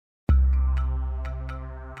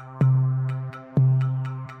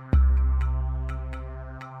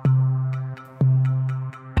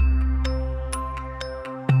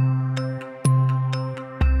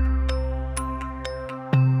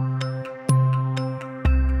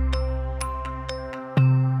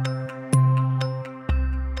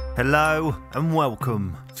Hello and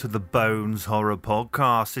welcome to the Bones Horror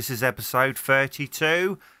Podcast. This is episode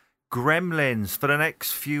 32, Gremlins. For the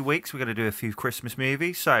next few weeks, we're going to do a few Christmas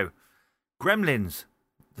movies. So, Gremlins.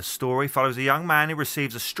 The story follows a young man who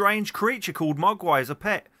receives a strange creature called Mogwai as a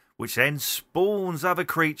pet, which then spawns other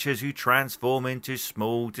creatures who transform into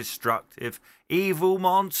small, destructive, evil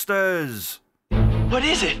monsters. What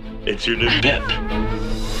is it? It's your new pet.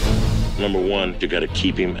 Number one, you gotta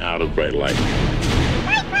keep him out of bright light.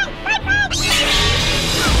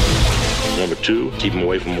 Number two, keep him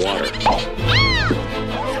away from water.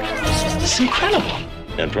 It's incredible.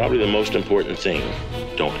 And probably the most important thing,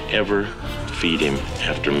 don't ever feed him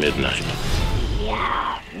after midnight.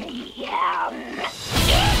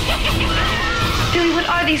 Billy, what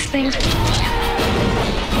are these things?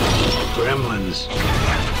 Gremlins.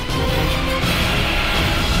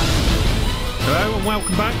 Hello and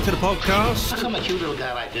welcome back to the podcast. How come a cute little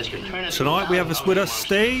guy like this can turn us Tonight we have with us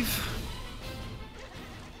Steve.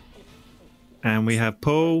 And we have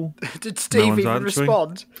Paul. Did Steve one's even answering.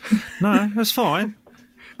 respond? No, that's fine.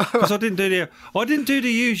 Because I didn't do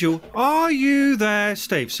the usual. Are you there,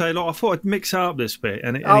 Steve? So like, I thought I'd mix up this bit,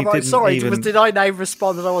 and he Oh, right, didn't sorry. even. Did I now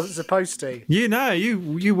respond and I wasn't supposed to? You know,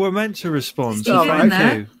 you were meant to respond. Steve, So you're thank in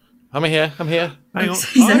there. you. I'm here. Hang on.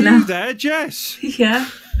 He's Are there you now. there, Jess? Yeah.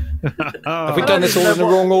 Have we done this all in the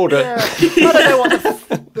wrong order? Yeah. I don't know what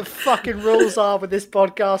the fucking rules are with this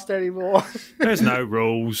podcast anymore. There's no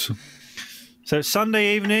rules. So it's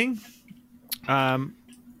Sunday evening, and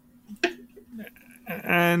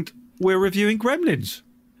we're reviewing Gremlins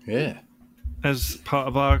Yeah. as part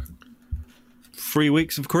of our 3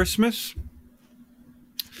 weeks of Christmas.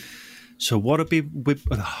 So what have we?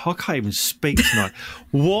 I can't even speak tonight.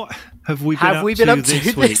 What have we been up to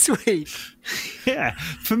this week? Yeah,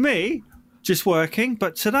 for me, just working.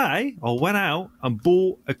 But today, I went out and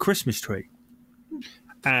bought a Christmas tree,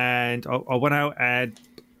 and I went out and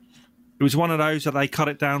it was one of those that they cut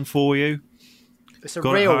it down for you. It's a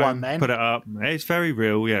Got it real home, one, then. Put it up. It's very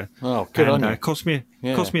real, yeah. Oh, good and, on you. cost me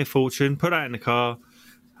a fortune. Put that in the car,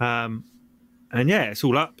 and yeah, it's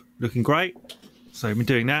all up, looking great. So I've been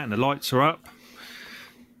doing that, and the lights are up.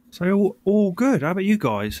 So all good. How about you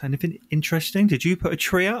guys? Anything interesting? Did you put a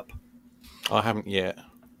tree up? I haven't yet.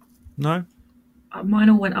 No. Mine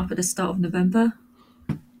all went up at the start of November.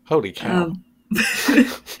 Holy cow.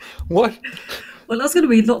 What? Well, I was going to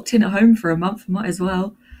be locked in at home for a month. Might as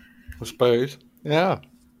well. I suppose. Yeah.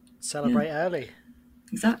 Celebrate early.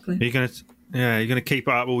 Exactly. You're gonna keep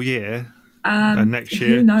it up all year, and next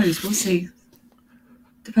year. Who knows? We'll see.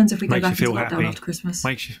 Depends if we go Makes you back into feel lockdown happy. after Christmas.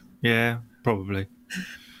 Makes you, yeah, probably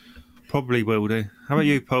will do. How about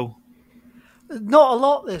you, Paul? Not a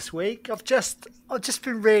lot this week. I've just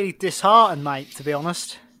been really disheartened, mate. To be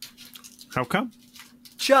honest, How come?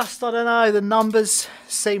 I don't know. The numbers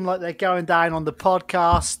seem like they're going down on the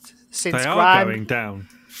podcast since They are Graham going down.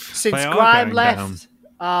 since They are Graham going left.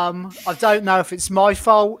 I don't know if it's my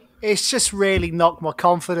fault. It's just really knocked my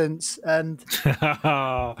confidence. And do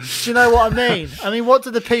you know what I mean? I mean, what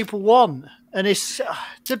do the people want? And it's,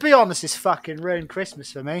 to be honest, it's fucking ruined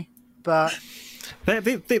Christmas for me. But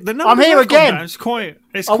the numbers I'm here have gone again.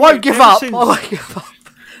 down. I won't give up. I won't give up.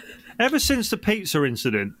 Ever since the pizza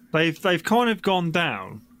incident, they've kind of gone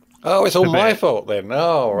down. Oh, it's all A my bit. fault then.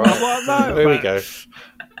 Oh, right. Well, no, there we but- go.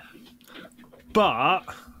 But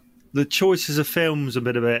the choices of films a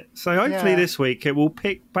bit. So hopefully Yeah. this week it will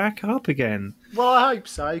pick back up again. Well, I hope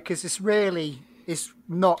so, because it's rattled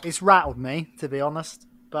me, to be honest.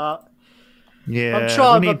 But Yeah, I'm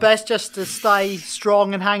trying we my need- best just to stay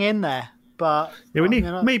strong and hang in there. But Yeah, we need,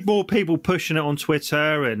 you know, need more people pushing it on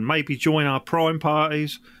Twitter and maybe join our Prime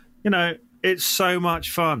parties. You know, it's so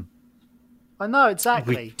much fun. I know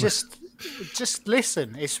exactly. Just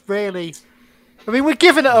listen. It's really. I mean, we're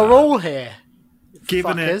giving it a all here.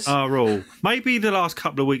 Giving Fuckers. it our all. Maybe the last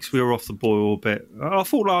couple of weeks we were off the boil a bit. I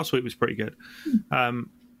thought last week was pretty good.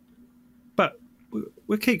 But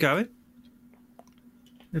we'll keep going.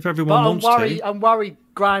 If everyone But wants I'm worried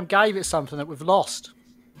Graham gave it something that we've lost.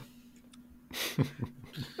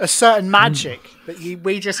 A certain magic that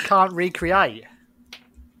we just can't recreate. to.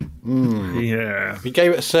 Yeah. He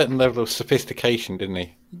gave it a certain level of sophistication, didn't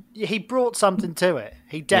he? He brought something to it.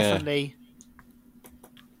 He definitely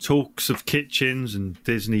Talks of kitchens and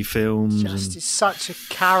Disney films. just is such a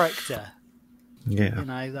character. Yeah. You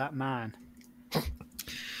know, that man.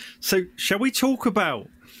 So, shall we talk about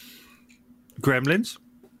Gremlins?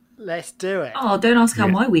 Let's do it. Oh, don't ask how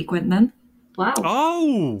my week went then. Wow.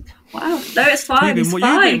 Oh! Wow. No, it's fine. It's You've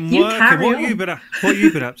fine. been You working. carry What on.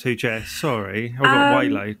 you been up to, Jess? Sorry, I got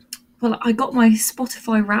waylaid. Well, I got my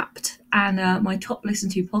Spotify Wrapped, and my top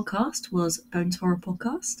listened to podcast was Bones Horror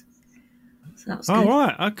Podcast. So that was Oh, good.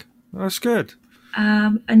 right. Okay. That's good.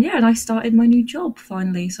 And I started my new job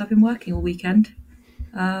finally. So I've been working all weekend.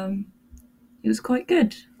 It was quite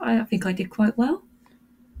good. I think I did quite well.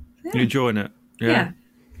 Yeah. You enjoying it? Yeah.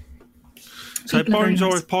 So People are very Bones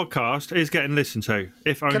nice. Horror podcast is getting listened to,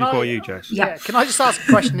 if only Can I- by you, Jess. Yeah. Can I just ask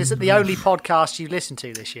a question? Is it the only podcast you listened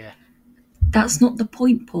to this year? That's not the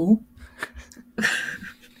point, Paul.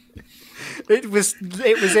 It was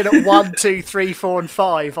in at 1, 2, 3, 4, and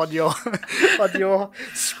 5 on your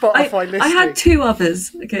Spotify listing. I had 2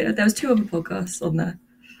 others. Okay, there was 2 other podcasts on there.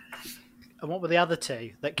 And what were the other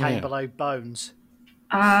 2 that came below Bones?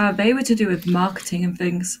 They were to do with marketing and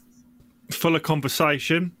things. Full of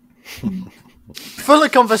conversation Full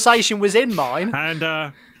of Conversation was in mine.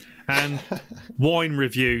 and wine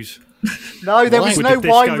reviews. No, there was With no the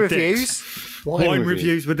wine disco reviews. Wine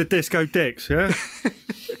reviews with the disco dicks, yeah?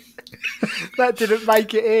 That didn't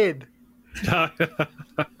make it in.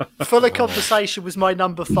 Full of Conversation was my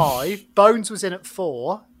number 5. Bones was in at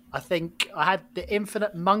 4. I think I had the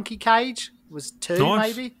Infinite Monkey Cage was 2,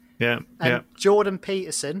 Nice. maybe. Yeah, And yeah. Jordan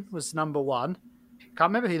Peterson was number 1. Can't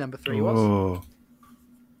remember who number 3 was. Oh.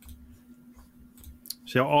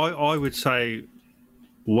 So I would say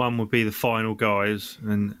 1 would be the Final Guys,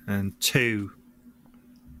 and 2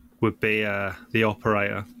 would be the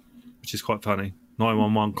Operator, which is quite funny.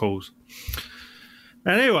 911 calls.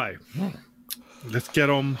 Anyway, let's get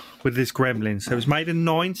on with this Gremlins. So it was made in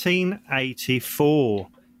 1984.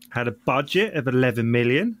 Had a budget of 11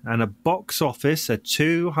 million and a box office of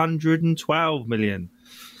 212 million.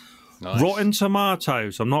 Nice. Rotten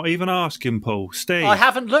Tomatoes. I'm not even asking, Paul. Steve. I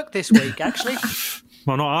haven't looked this week, actually.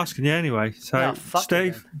 I'm not asking you anyway. So, Oh, fuck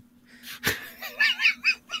Steve. Do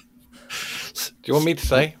you want me to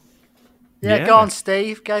say? Yeah, go on,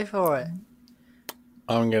 Steve. Go for it.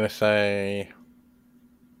 I'm going to say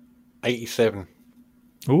 87.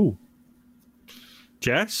 Ooh.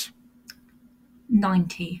 Jess?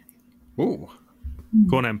 90. Ooh.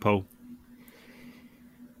 Go on then, Paul.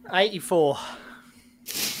 84.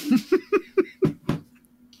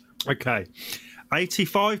 Okay.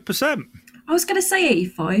 85%. I was going to say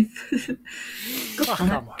 85. Oh,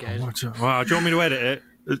 come on. Wow, do you want me to edit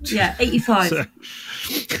it? Yeah, 85.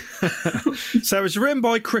 So it was written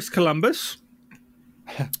by Chris Columbus.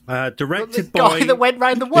 The Directed guy by... that went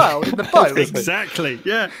round the world in the boat. Exactly,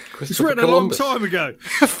 yeah. It's Christopher written Columbus. a long time ago.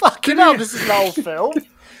 Fucking hell, this is an old film.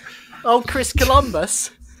 Old Chris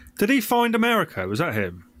Columbus. Did he find America? Was that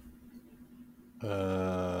him?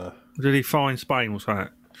 Or did he find Spain or something?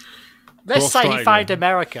 Let's Or say he Australia. found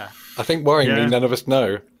America. I think worryingly Yeah. none of us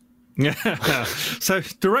know. Yeah. So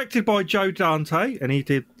directed by Joe Dante, and he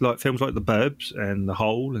did like films like The Burbs and The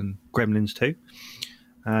Hole and Gremlins 2.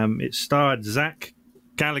 It starred Zach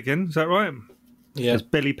Galligan, is that right? Yeah. As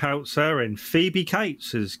Billy Poutzer and Phoebe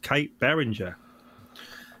Cates as Kate Beringer.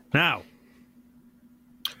 Now,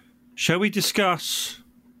 shall we discuss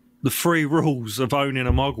the 3 rules of owning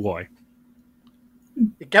a Mogwai?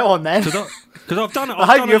 Go on then. Because I've done it.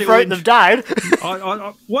 I hope you've written them down.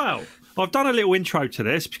 Well, I've done a little intro to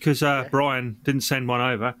this because Brian didn't send one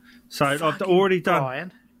over. So I've already done.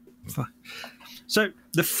 Brian. So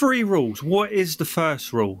the 3 rules. What is the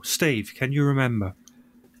first rule? Steve, can you remember?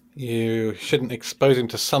 You shouldn't expose him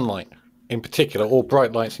to sunlight in particular, or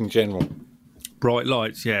bright lights in general. Bright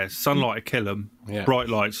lights, yeah. Sunlight will kill them. Yeah. Bright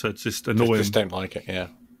lights are just annoying. Just don't like it, yeah.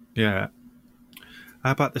 Yeah.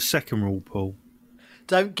 How about the second rule, Paul?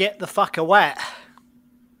 Don't get the fucker wet.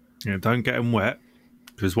 Yeah, don't get them wet.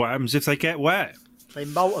 Because what happens if they get wet? They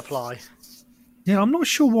multiply. Yeah, I'm not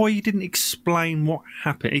sure why you didn't explain what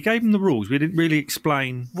happened. He gave him the rules. We didn't really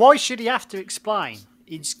explain. Why should he have to explain?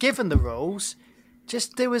 He's given the rules.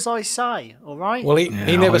 Just do as I say, all right? Well, he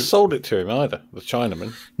Yeah, never I- sold it to him either, the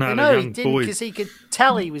Chinaman. No, the No, he young didn't boy. because he could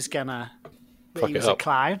tell he was gonna. That Fuck he it was a up.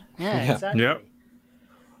 clown. Yeah, Yeah. exactly. Yeah.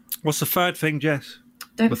 What's the third thing, Jess?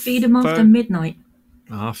 Don't feed them after third- midnight.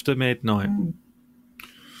 After midnight.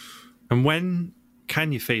 And when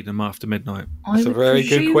can you feed them after midnight? I That's a would very good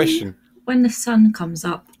presume question. When the sun comes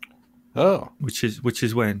up. Oh, Which is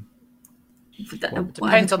when?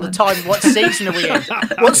 Depends on the time. What season are we in?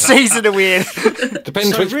 What season are we in?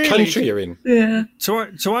 depends So which really- country you're in. Yeah.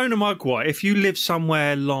 To own a Mogwai, if you live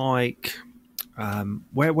somewhere like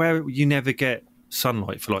where you never get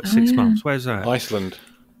sunlight for like 6 yeah. months, where's that? Iceland.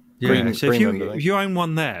 Yeah, Green- so Greenland, I think. if you own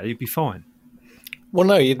one there, you'd be fine. Well,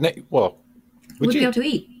 no, you'd would Would be you? able to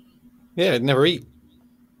eat. Yeah, you'd never eat.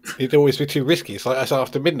 It'd always be too risky. It's like that's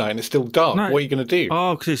after midnight and it's still dark. No. What are you going to do?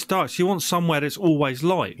 Oh, because it's dark. So you want somewhere that's always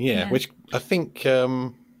light. Yeah, Yeah. which I think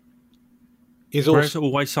is Where it's also.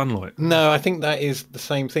 always sunlight. No, I think that is the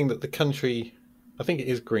same thing that the country. I think it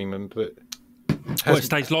is Greenland, but Well, it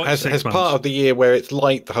stays light for 6 has months. part of the year where it's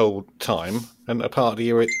light the whole time, and a part of the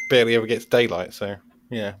year where it barely ever gets daylight. So,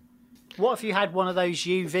 yeah. What if you had one of those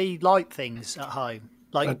UV light things at home,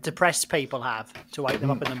 like depressed people have, to wake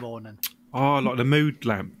them up in the morning? Oh, like the mood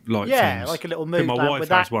lamp light Yeah, things. like a little I think mood my lamp. wife Would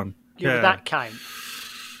has that, one. yeah, would that count?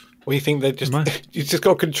 Well, you think they just Mate. you just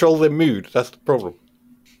got to control their mood? That's the problem,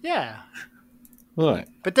 Yeah. right?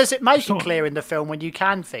 But does it make It's it not- clear in the film when you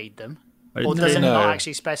can feed them? Or It- does it No. not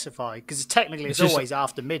actually specify? Because technically it's just- always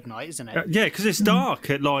after midnight, isn't it? Yeah, because it's dark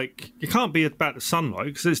at like it can't be about the sunlight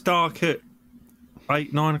because it's dark at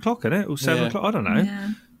 8, 9 o'clock, isn't it, or 7 Yeah. o'clock? I don't know. Yeah.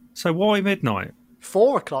 So why midnight?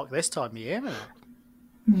 4 o'clock this time of year, isn't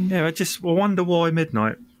it? Yeah, I wonder why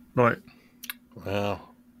midnight. Like,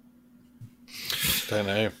 Well, don't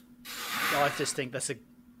know. I just think that's a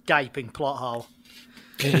gaping plot hole.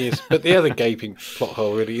 It is, but the other gaping plot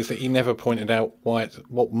hole really is that he never pointed out what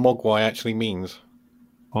Mogwai actually means.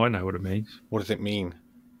 I know what it means. What does it mean?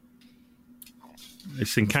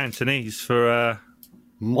 It's in Cantonese for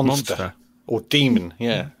Monster. Or demon?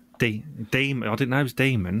 Yeah. demon. I didn't know it was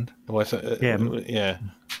demon. Well, it's Yeah. yeah.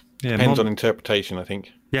 Yeah, Depends on interpretation, I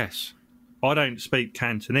think. Yes, I don't speak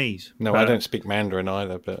Cantonese. No, I don't speak Mandarin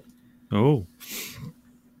either, but Oh,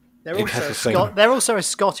 They're It has also, the same- they're also a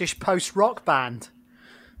Scottish post-rock band.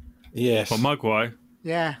 yes. well, Mogwai.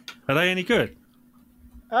 Yeah. Are they any good?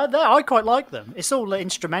 I quite like them. It's all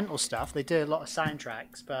instrumental stuff. They do a lot of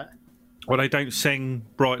soundtracks, but Well, they don't sing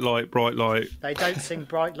bright light, bright light. they don't sing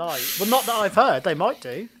Bright Light. Well, not that I've heard. They might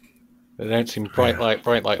do. They don't seem bright light,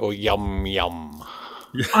 or yum yum.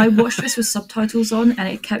 I watched this with subtitles on, and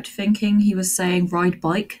it kept thinking he was saying ride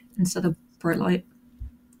bike instead of bright light.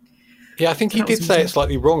 Yeah, I think he That was did say it easy.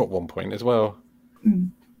 slightly wrong at one point as well.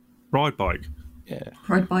 Ride bike. Yeah,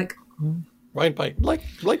 Ride bike. right bike,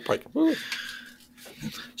 light bike. Ooh.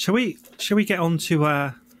 Shall we get on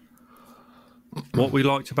to what we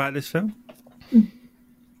liked about this film?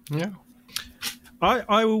 Yeah.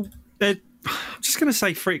 I will. I'm just going to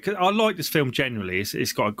say free. Cause I like this film generally.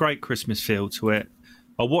 It's got a great Christmas feel to it.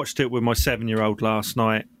 I watched it with my 7-year-old last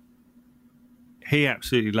night. He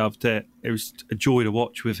absolutely loved it. It was a joy to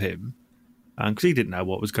watch with him because he didn't know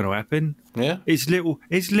what was going to happen. Yeah. His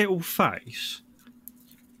little face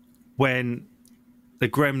when the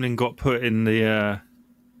gremlin got put in the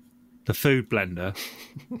food blender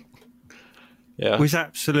Yeah. was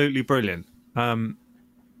absolutely brilliant. And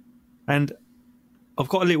I've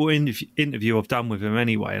got a little interview I've done with him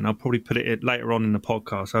anyway, and I'll probably put it in later on in the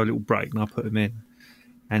podcast. I'll have a little break and I'll put him in.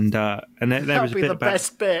 And there That'll was a be bit the about.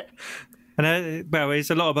 best bit. And well, there's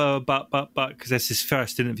a lot of but because that's his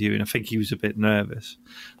first interview, and I think he was a bit nervous.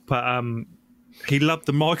 But he loved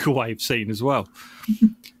the microwave scene as well.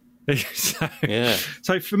 So, Yeah.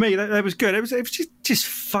 so for me, that was good. It was just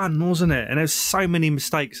fun, wasn't it? And there's so many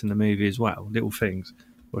mistakes in the movie as well, little things,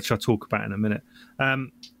 which I'll talk about in a minute.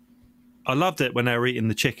 I loved it when they were eating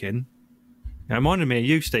the chicken. It reminded me of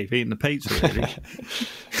you, Steve, eating the pizza, really.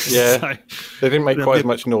 Yeah. So, They didn't make quite as bit-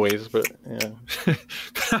 much noise, but yeah.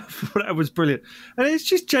 that was brilliant. And it's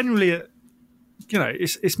just generally,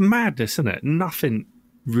 it's madness, isn't it? Nothing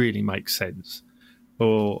really makes sense.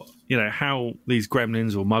 Or, how these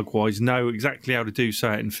gremlins or mugwais know exactly how to do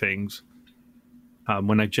certain things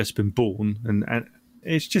when they've just been born. And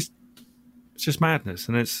it's just madness.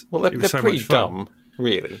 And Well, it they're was so pretty much fun. dumb,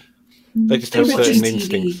 really. They just They have were watching certain TV.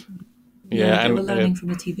 instincts. Yeah, they and were learning from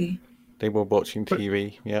the TV. they were watching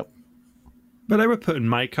TV. Yep. But they were putting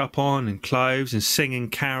makeup on and clothes and singing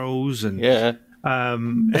carols. And Yeah. it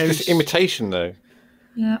It's was- just imitation, though.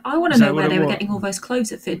 Yeah, I want to Is that know what where it they were was? getting all those clothes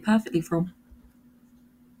that fitted perfectly from.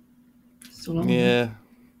 So long. Yeah.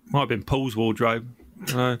 might have been Paul's wardrobe.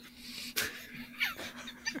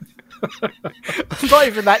 Not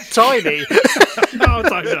even that tiny. I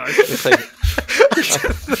don't know. It's like-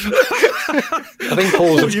 I think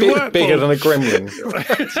Paul's a You were, bit bigger Paul. than a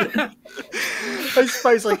gremlin. I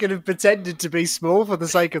suppose I could have pretended to be small for the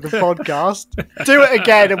sake of the podcast. Do it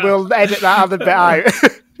again and we'll edit that other bit out.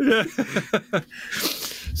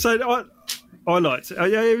 So I liked it.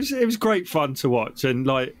 Yeah, it was great fun to watch, and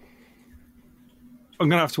like I'm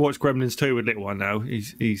gonna have to watch Gremlins 2 with little one now.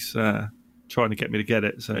 He's trying to get me to get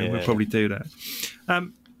it, so we'll Yeah. probably do that.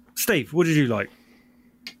 Steve, what did you like?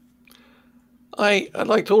 I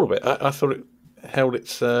liked all of it. I thought it held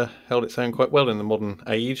its own quite well in the modern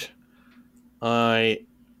age. I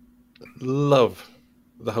love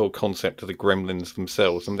the whole concept of the gremlins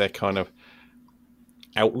themselves and their kind of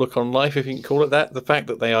outlook on life, if you can call it that. The fact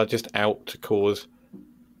that they are just out to cause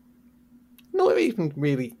not even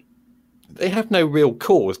really they have no real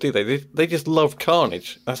cause, do they? They just love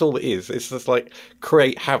carnage. That's all it is. It's just like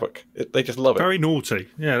create havoc. They just love it. Very naughty.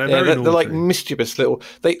 Yeah, they're very naughty. They're like mischievous little.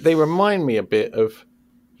 They remind me a bit of,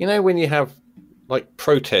 when you have like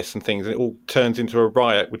protests and things, and it all turns into a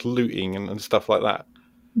riot with looting and stuff like that.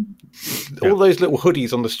 All those little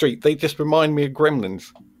hoodies on the street, they just remind me of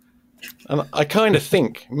Gremlins. And I kind of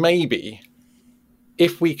think maybe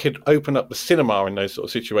if we could open up the cinema in those sort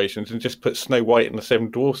of situations and just put Snow White and the Seven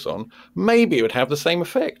Dwarfs on, maybe it would have the same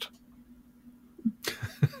effect.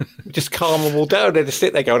 Just calm them all down. They just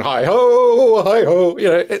sit there going, hi ho, hi ho.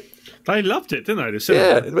 They loved it, didn't they? The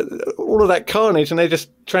cinema. Yeah, but all of that carnage, and they're just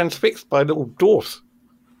transfixed by little dwarfs.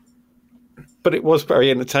 But it was very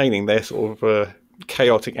entertaining, their sort of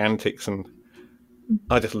chaotic antics, and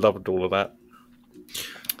I just loved all of that.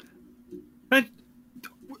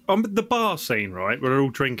 And the bar scene, right, where they're all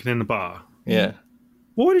drinking in the bar. Yeah.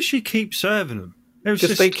 Why does she keep serving them? It was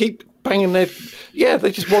just they keep banging their... Yeah,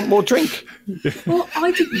 they just want more drink. What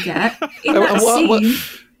I didn't get, in that scene,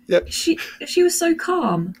 Yep. she was so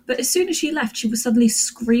calm, but as soon as she left, she was suddenly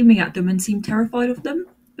screaming at them and seemed terrified of them.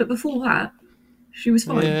 But before that, she was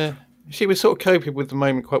fine. Yeah, she was sort of coping with the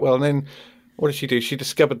moment quite well. And then, what did she do? She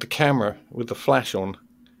discovered the camera with the flash on.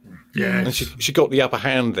 Yeah. And she got the upper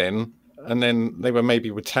hand then, and then they were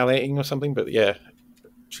maybe retaliating or something, but yeah.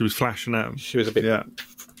 She was flashing at them. She was a bit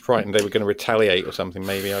frightened they were going to retaliate or something,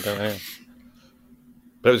 maybe, I don't know.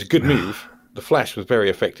 But it was a good move. The flash was very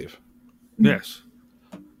effective. Yes.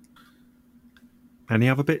 Any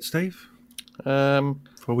other bits, Steve?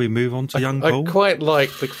 Before we move on to young Paul? I quite like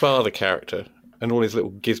the father character and all his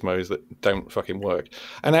little gizmos that don't fucking work.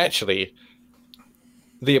 And actually,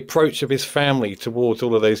 the approach of his family towards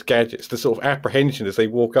all of those gadgets, the sort of apprehension as they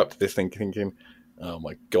walk up to this thing thinking, oh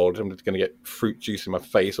my God, I'm just going to get fruit juice in my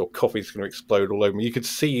face or coffee's going to explode all over me. You could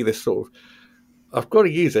see this sort of, I've got to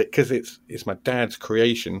use it because it's my dad's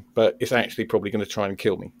creation, but it's actually probably going to try and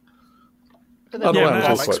kill me. But they were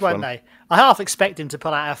bollocks, weren't they? I half expect him to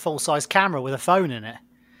put out a full-size camera with a phone in it.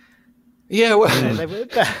 Yeah, well...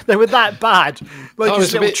 they were that bad. Like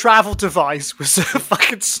his little travel device was the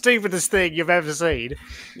fucking stupidest thing you've ever seen.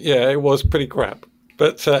 Yeah, it was pretty crap.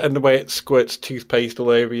 But and the way it squirts toothpaste all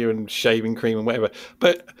over you and shaving cream and whatever.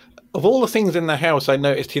 But of all the things in the house I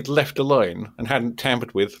noticed he'd left alone and hadn't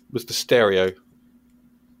tampered with was the stereo.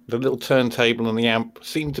 The little turntable and the amp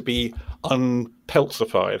seemed to be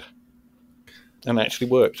unpelsified and actually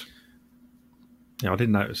worked. Yeah, I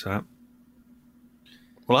didn't notice that.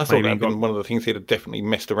 Well, I thought that had been one of the things he'd have definitely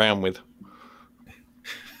messed around with.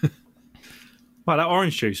 Well, that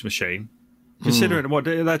orange juice machine, considering what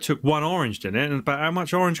that took one orange, didn't it? And about how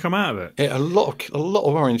much orange come out of it? Yeah, a lot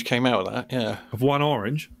of orange came out of that. Yeah, of one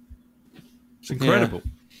orange. It's incredible.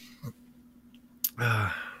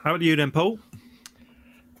 Yeah. How about you then, Paul?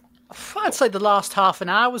 I'd say the last half an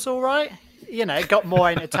hour was all right. It got more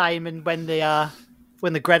entertainment when the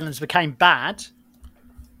Gremlins became bad.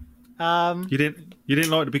 You didn't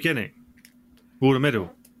like the beginning or the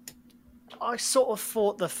middle? I sort of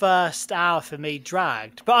thought the first hour for me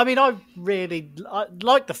dragged, but I mean, I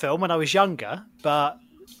liked the film when I was younger, but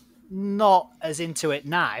not as into it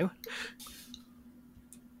now.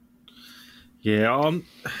 Yeah,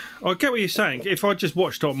 I get what you're saying. If I just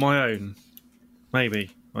watched it on my own, maybe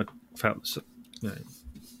I felt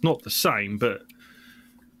not the same, but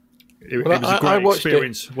it was a great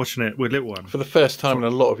experience watching it with little one. For the first time in a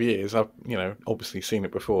lot of years. I've obviously seen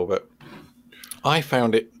it before, but I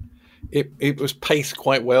found it was paced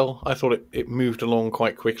quite well. I thought it moved along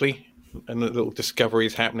quite quickly, and the little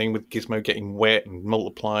discoveries happening with Gizmo getting wet and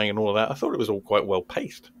multiplying and all of that. I thought it was all quite well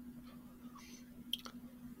paced.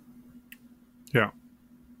 Yeah.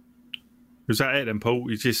 Was that it then, Paul?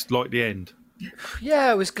 You just liked the end?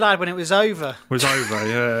 Yeah, I was glad when it was over.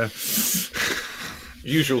 Yeah.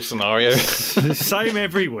 Usual scenario. Same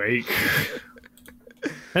every week.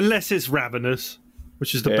 Unless it's Ravenous,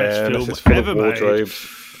 which is the best film ever made.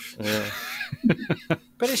 Yeah.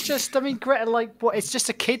 But it's just, it's just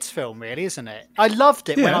a kid's film, really, isn't it? I loved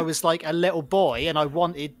it when I was like a little boy and I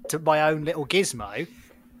wanted my own little gizmo.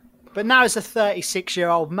 But now as a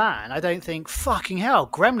 36-year-old man, I don't think, fucking hell,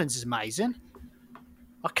 Gremlins is amazing.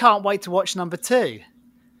 I can't wait to watch number 2.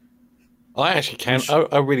 I actually can.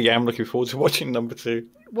 I really am looking forward to watching number 2.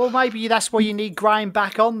 Well, maybe that's why you need Graham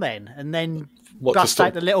back on then, and then bust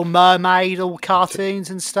out the Little Mermaid, all cartoons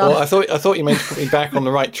and stuff. Well, I thought you meant to put me back on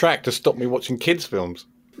the right track to stop me watching kids' films.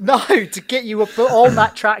 No, to get you on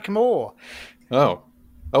that track more. Oh,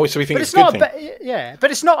 so we think it's a good thing.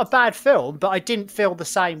 But it's not a bad film. But I didn't feel the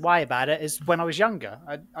same way about it as when I was younger.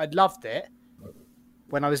 I loved it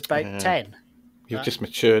when I was about 10. You've just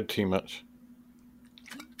matured too much.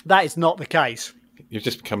 That is not the case. You've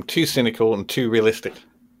just become too cynical and too realistic.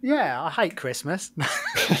 Yeah, I hate Christmas.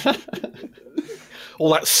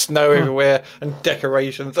 All that snow everywhere and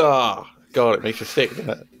decorations. Oh, God, it makes you sick, doesn't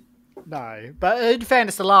it? No, but in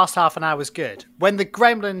fairness, the last half an hour was good. When the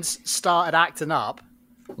Gremlins started acting up,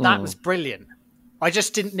 that was brilliant. I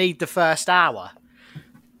just didn't need the first hour.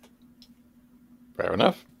 Fair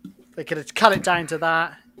enough. They could have cut it down to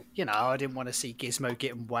that. You know, I didn't want to see Gizmo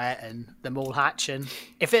getting wet and them all hatching.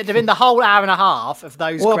 If it had been the whole hour and a half of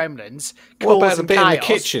those Gremlins What about the causing bit in the chaos-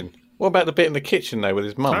 kitchen? What about the bit in the kitchen, though, with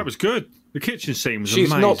his mum? That was good. The kitchen scene was She's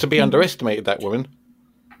amazing. not to be underestimated, that woman.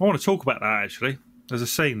 I want to talk about that, actually. There's a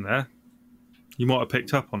scene there. You might have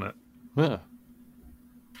picked up on it. Yeah.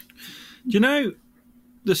 Do you know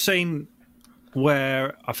the scene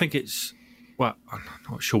where I think it's... Well, I'm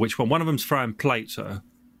not sure which one. One of them's throwing plates at her.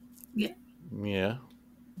 Yeah. Yeah.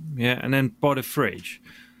 Yeah, and then by the fridge.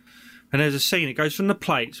 And there's a scene, it goes from the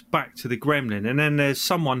plates back to the gremlin, and then there's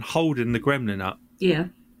someone holding the gremlin up. Yeah.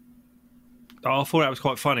 I thought that was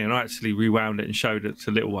quite funny, and I actually rewound it and showed it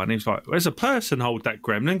to little one. He was like, "There's a person hold that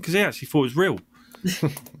gremlin," because he actually thought it was real.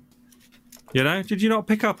 You know? Did you not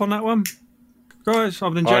pick up on that one? Guys,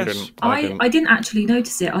 other than Jess? I didn't actually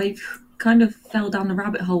notice it. I kind of fell down the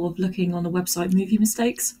rabbit hole of looking on the website movie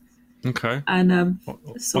mistakes. Okay. And I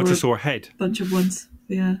just saw a head. Bunch of ones.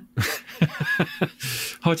 Yeah.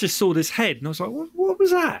 I just saw this head, and I was like, what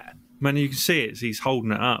was that? Man, you can see it. He's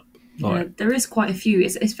holding it up. Yeah, there is quite a few.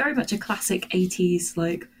 It's very much a classic 80s,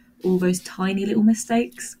 like, all those tiny little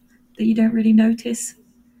mistakes that you don't really notice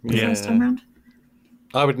the first time round.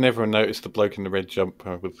 I would never have noticed the bloke in the red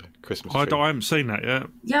jumper with the Christmas tree. I haven't seen that yet.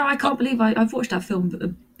 Yeah, I can't believe I've watched that film a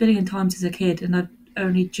billion times as a kid, and I've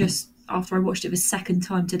only just, after I watched it the second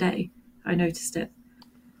time today, I noticed it.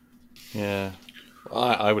 Yeah.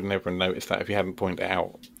 I would never have noticed that if you hadn't pointed it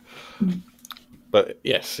out. But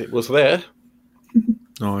yes, it was there.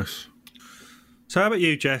 Nice. So how about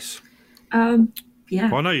you, Jess? Yeah.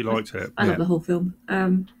 Well, I know you liked it. I love the whole film.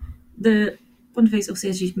 The one of the things, obviously,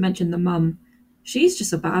 as you mentioned, the mum, she's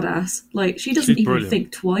just a badass. Like, she doesn't even brilliant.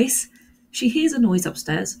 think twice. She hears a noise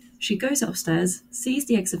upstairs. She goes upstairs, sees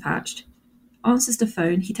the eggs have hatched, answers the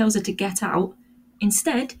phone. He tells her to get out.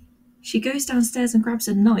 Instead, she goes downstairs and grabs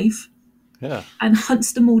a knife and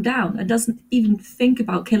hunts them all down and doesn't even think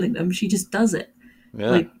about killing them. She just does it. Yeah.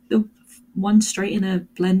 Like, the one straight in a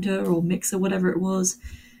blender or mixer, whatever it was.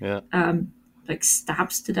 Yeah. Like,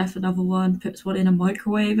 stabs to death another one, puts one in a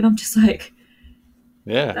microwave, and I'm just like...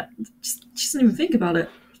 Yeah. She doesn't even think about it.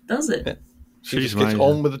 She does it. Yeah. She She's just gets amazing.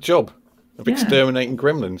 on with the job of exterminating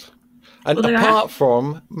gremlins. And Although apart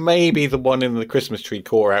from maybe the one in the Christmas tree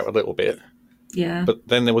caught her out a little bit, Yeah. but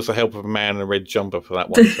then there was the help of a man in a red jumper for that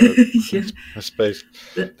one. So Yeah. I suppose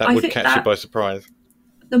that I would think catch you by surprise.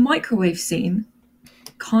 The microwave scene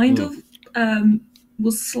kind of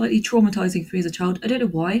was slightly traumatizing for me as a child. I don't know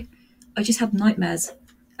why. I just had nightmares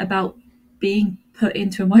about being put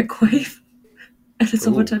into a microwave and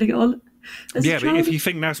someone turning it on. As a Yeah, but child. if you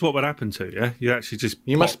think that's what would happen to you, you actually just...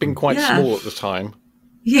 You must have been quite Yeah. small at the time.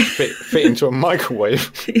 Yeah. Fit into a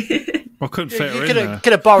microwave. I couldn't fit her You in there.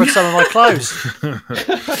 could have borrowed some of my clothes.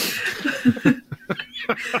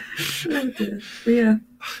 Oh dear. But yeah.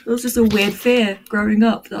 It was just a weird fear growing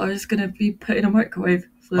up that I was going to be put in a microwave.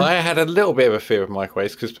 So. I had a little bit of a fear of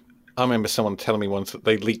microwaves because I remember someone telling me once that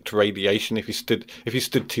they leaked radiation. If you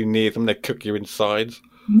stood too near them, they'd cook your insides.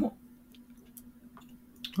 What?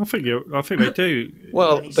 I think they do.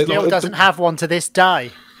 Well, He still doesn't have one to this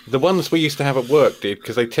day. the ones we used to have at work did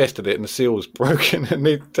because they tested it and the seal was broken and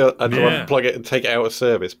they had to unplug it and take it out of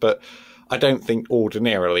service. But I don't think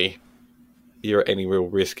ordinarily you're at any real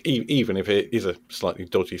risk, even if it is a slightly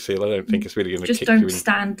dodgy seal. I don't think it's really going to Just kick you in. don't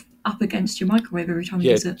stand up against your microwave every time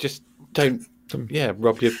you use it. Just don't. Yeah,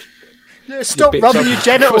 rub your. Stop bits rubbing up. your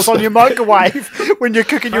genitals on your microwave when you're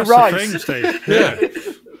cooking your That's the rice. thing, Steve. Yeah.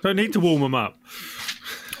 Don't need to warm them up.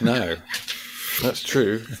 No, that's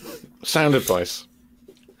true. Sound advice.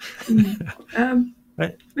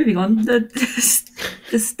 Moving on,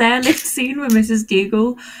 the stair lift scene with Mrs.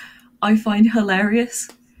 Deagle, I find hilarious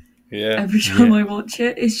Yeah. every time I watch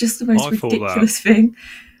it. It's just the most I thought ridiculous thing.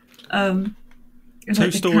 And like the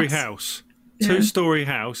Two-story cats- house. Yeah. Two-story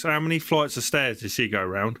house. How many flights of stairs did she go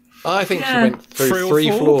round? I think she Yeah. went through Three or three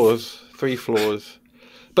four? floors. 3 floors.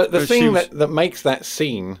 But the But she thing was- that makes that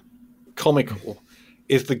scene comical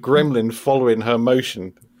is the gremlin following her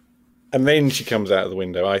motion. And then she comes out of the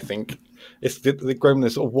window, I think. It's the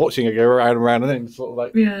gremlin sort of watching her go around and around and then sort of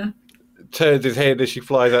like Yeah, turns his head as she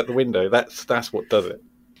flies out the window. That's what does it.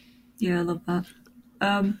 yeah, I love that.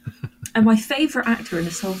 And my favourite actor in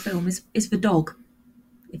this whole film is the dog.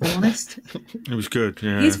 if I'm honest. It was good,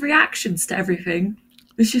 yeah. His reactions to everything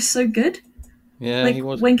was just so good. Yeah, Like he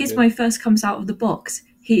was when good. Gizmo first comes out of the box,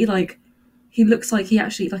 he looks like he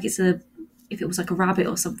actually like it's if it was like a rabbit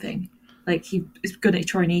or something, like he is gonna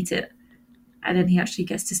try and eat it, and then he actually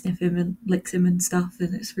gets to sniff him and licks him and stuff,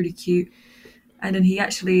 and it's really cute. And then he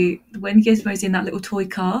actually, when Gizmo's in that little toy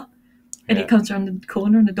car, and he comes around the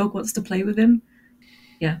corner and the dog wants to play with him.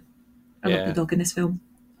 Yeah, I love the dog in this film.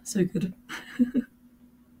 So good.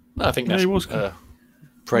 I think that's he was good.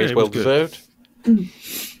 praise Yeah, well was good. deserved.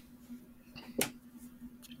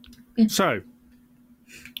 So,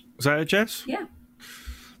 is that it, Jess? Yeah.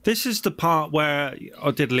 This is the part where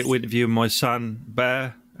I did a little interview with my son,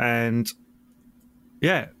 Bear, and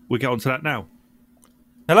yeah, we get on to that now.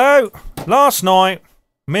 Hello. Last night,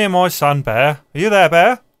 me and my son, Bear, are you there,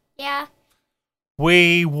 Bear? Yeah.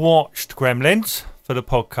 We watched Gremlins for the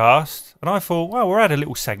podcast, and I thought, well, we'll add a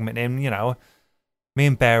little segment in, me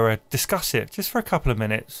and Bear discuss it just for a couple of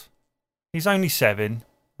minutes. He's only 7,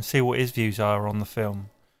 and see what his views are on the film.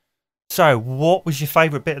 So, what was your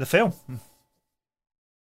favourite bit of the film?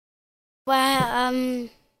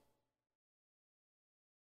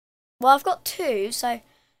 Well, I've got 2. So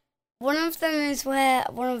one of them is where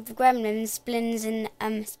one of the gremlins spins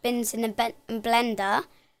in a blender,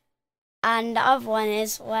 and the other one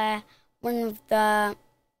is where one of the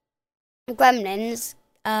gremlins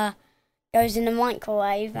goes in the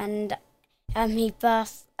microwave and he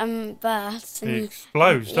bursts and He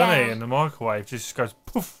explodes, doesn't he, yeah. in the microwave? Just goes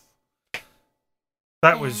poof.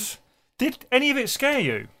 That was. Did any of it scare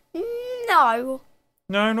you? No.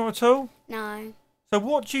 No, not at all. No. So,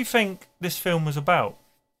 what do you think this film was about?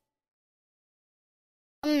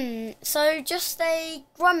 So just a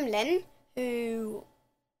gremlin who,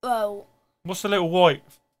 well. What's the little white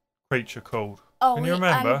creature called? Oh, can you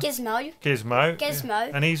remember? Gizmo.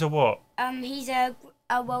 Gizmo. And he's a what? He's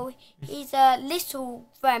a little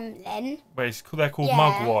gremlin. Well, they're called Yeah.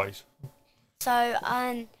 Mugwise. So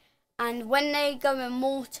and when they go in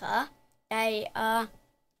water, they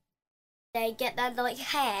get their like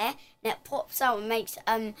hair and it pops out and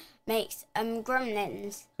makes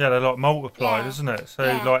gremlins. Yeah, they're like multiplied, Yeah. isn't it? So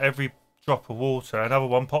Yeah. like every drop of water, another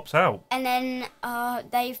one pops out. And then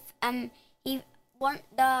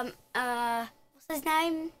what's his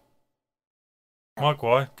name?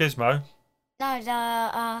 Mugwise, Gizmo,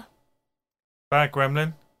 No, bad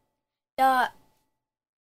gremlin. the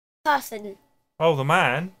person. Oh, the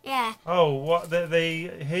man. Yeah. Oh, what?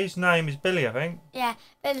 His name is Billy, I think. Yeah,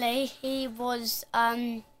 Billy, he was,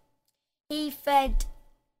 he fed,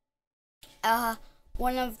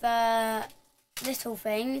 one of the little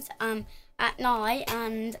things, at night,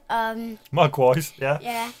 and, Mugwise, yeah.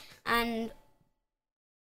 yeah, and,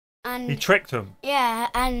 He tricked him. yeah,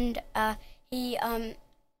 and, he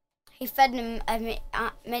fed him,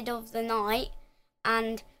 at middle of the night,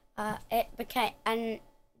 and, and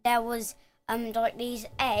there was, like these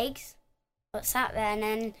eggs that sat there, and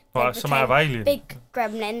then they Like some out of became Alien. big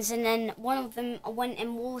gremlins, and then one of them went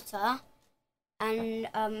in water and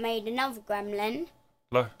made another gremlin,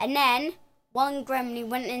 Look, and then one gremlin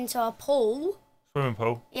went into a pool, swimming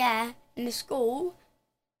pool. yeah, in the school,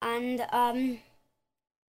 and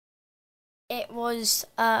it was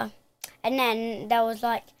and then there was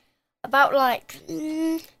about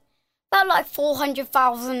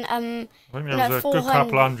 400,000 I think there was a good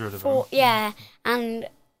couple hundred of them. yeah, and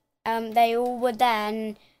they all were there,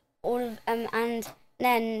 and all of and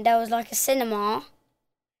then there was like a cinema,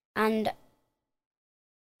 and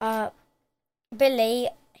Billy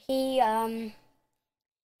he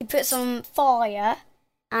puts on fire,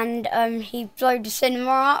 and he blew the cinema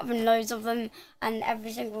up, and loads of them, and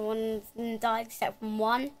every single one of them died except from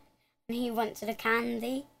one, and he went to the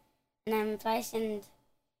candy and then place, and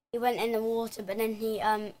he went in the water, but then he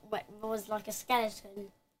was like a skeleton.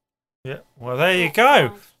 Yeah, well, there you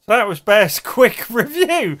go. So that was Bear's quick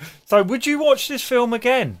review. So would you watch this film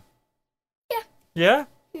again? Yeah. Yeah?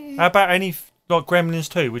 How about any, like Gremlins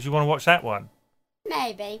 2? Would you want to watch that one?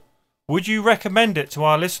 Maybe. Would you recommend it to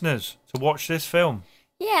our listeners to watch this film?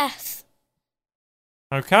 Yes.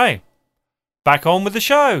 Okay. Back on with the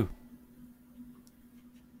show.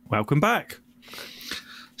 Welcome back.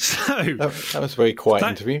 So That was a very quiet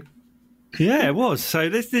interview. Yeah, it was. So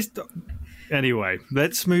this anyway,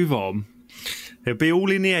 let's move on. It'll be all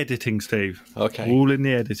in the editing, Steve. Okay. All in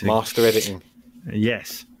the editing. Master editing.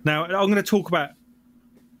 Yes. Now I'm going to talk about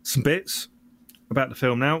some bits about the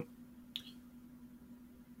film now.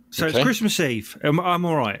 So Okay. It's Christmas Eve. I'm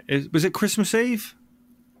all right. Was it Christmas Eve?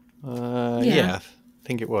 Yeah, I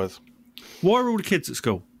think it was. Why are all the kids at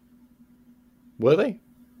school? Were they?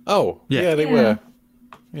 Oh, Yeah. yeah, they Yeah. were.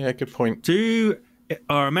 Yeah, good point. Do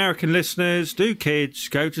our American listeners, do kids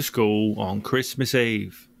go to school on Christmas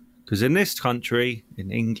Eve? Because in this country,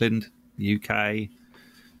 in England, the UK,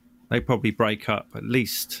 they probably break up at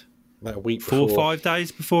least About a week 4 or before. 5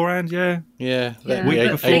 days beforehand, yeah. Yeah, Yeah, Week the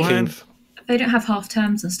beforehand. 18th. They don't have half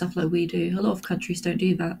terms and stuff like we do. A lot of countries don't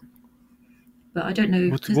do that. But I don't know.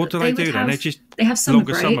 What 'cause do they do would then? have- They just they have summer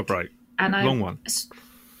longer break, summer break. and I Long one.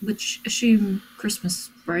 would assume Christmas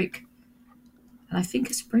break, and I think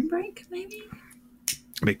a spring break maybe.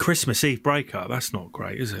 I mean, Christmas Eve breakup, that's not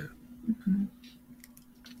great, is it?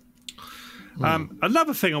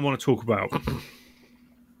 Another thing I want to talk about.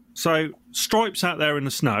 So, Stripes out there in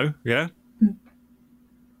the snow, yeah?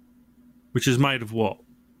 Which is made of what?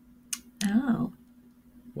 Oh,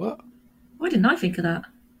 What? why didn't I think of that?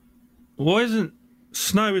 Why isn't...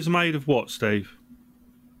 Snow is made of what, Steve?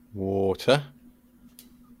 Water.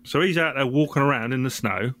 So he's out there walking around in the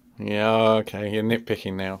snow. Yeah, okay. You're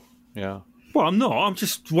nitpicking now. Yeah. Well, I'm not. I'm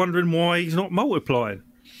just wondering why he's not multiplying.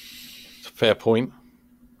 It's a fair point.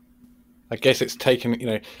 I guess it's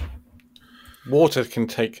taken, water can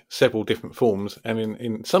take several different forms, and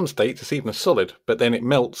in some states it's even a solid, but then it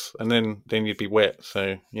melts, and then you'd be wet,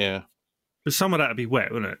 so yeah. But some of that would be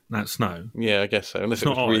wet, wouldn't it? That snow. Yeah, I guess so, unless It's it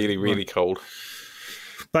was not really, ice, really right. cold.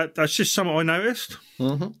 But that's just something I noticed.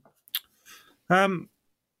 Mm-hmm.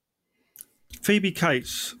 Phoebe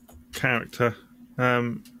Cates' character,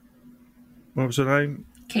 what was her name?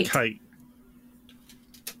 Kate. Kate.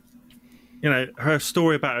 Her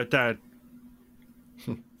story about her dad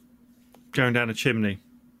going down a chimney.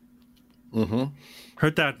 Mm-hmm. Her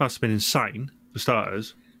dad must have been insane, for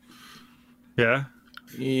starters. Yeah.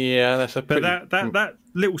 Yeah, that's a But pretty... that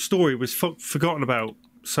little story was forgotten about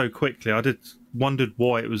so quickly. I wondered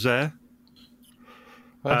why it was there.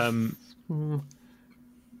 I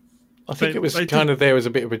think they- it was they kind did- of there as a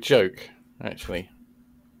bit of a joke, actually.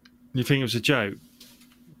 You think it was a joke?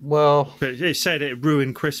 Well, But it said it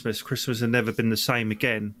ruined Christmas. Christmas had never been the same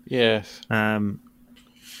again. yes.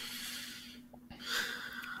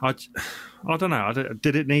 I don't know.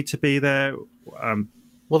 Did it need to be there?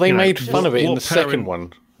 Well, they you know, made fun of it in what the second parent-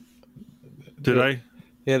 one. Did they?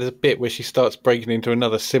 Yeah, there's a bit where she starts breaking into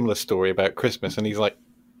another similar story about Christmas, and he's like,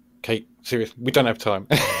 Kate, seriously, we don't have time.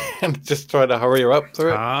 And just trying to hurry her up through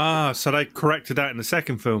it. Ah, so they corrected that in the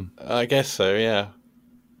second film. I guess so, yeah.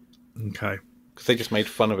 Okay. Because they just made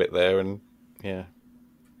fun of it there, and yeah.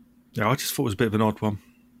 Yeah, I just thought it was a bit of an odd one.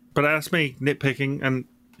 But that's me nitpicking, and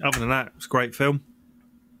other than that, it's a great film.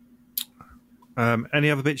 Any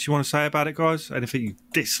other bits you want to say about it, guys? Anything you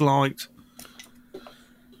disliked?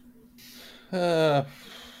 No,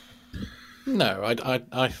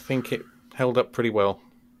 I think it held up pretty well.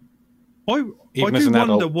 I Even do as an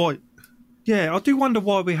wonder adult. why. Yeah, I do wonder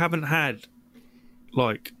why we haven't had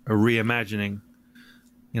like a reimagining,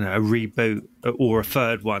 a reboot or a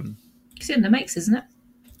third one. It's in the mix, isn't it?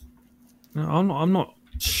 No, I'm not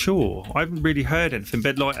sure. I haven't really heard anything,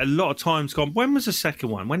 but like a lot of times gone. When was the second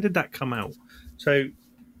one? When did that come out? So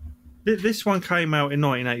this one came out in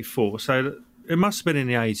 1984. So it must have been in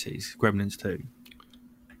the 80s. Gremlins 2,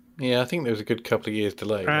 Yeah, I think there was a good couple of years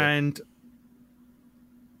delay. but- and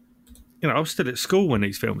I was still at school when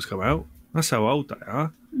these films come out. That's how old they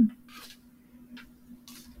are.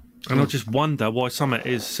 And I just wonder why something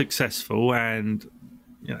is successful and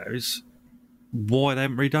is why they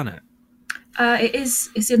haven't redone it.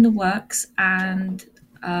 It's in the works, and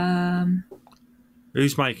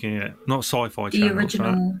Who's making it? Not Sci-Fi the Channel.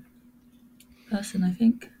 original person, I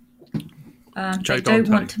think. Joe They don't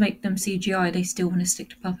Dante. want to make them CGI. They still want to stick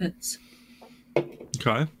to puppets.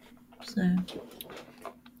 Okay. So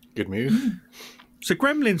Good move. So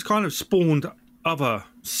Gremlins kind of spawned other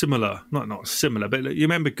similar, not similar, but you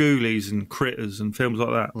remember Ghoulies and Critters and films like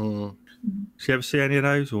that. Did you ever see any of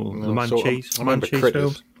those or the No, sort of. Munchies? I remember Munchies Critters.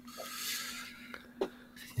 films?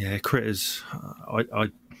 Yeah, Critters. I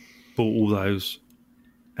bought all those,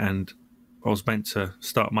 and I was meant to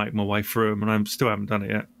start making my way through them, and I still haven't done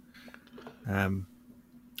it yet.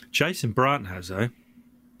 Jason Brandt has though.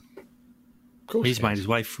 Of course He's he made has. his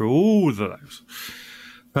way through all of those.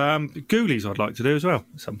 Ghoulies I'd like to do as well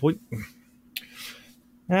at some point.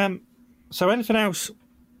 So anything else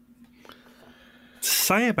to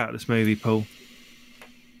say about this movie, Paul?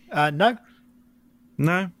 No,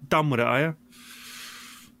 No? Done with it, are you?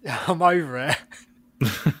 I'm over it.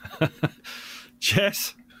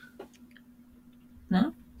 Jess?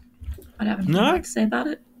 no, I don't have anything No? more to say about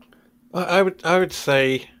it. I would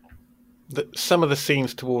say that some of the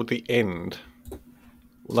scenes toward the end,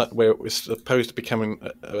 like where it was supposed to becoming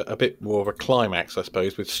a bit more of a climax, I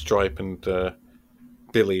suppose, with Stripe and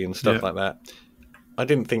Billy and stuff Yeah. like that. I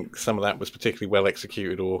didn't think some of that was particularly well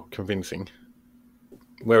executed or convincing.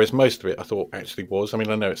 Whereas most of it, I thought, actually was. I mean,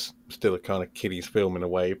 I know it's still a kind of kiddies film in a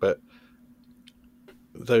way, but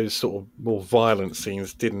those sort of more violent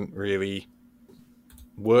scenes didn't really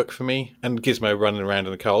work for me. And Gizmo running around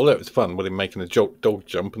in the car, although it was fun with him making a dog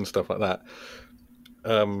jump and stuff like that,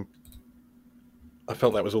 I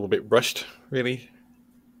felt that was all a bit rushed, really.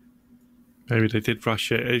 Maybe they did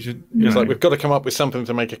rush it. It's like, we've got to come up with something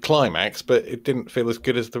to make a climax, but it didn't feel as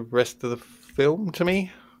good as the rest of the film to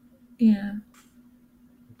me. Yeah.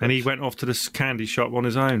 And he went off to this candy shop on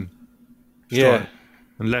his own. Yeah.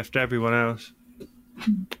 And left everyone else.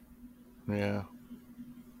 Yeah.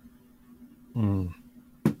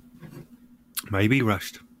 Maybe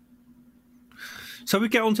rushed. So we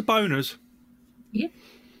get on to boners. Yeah.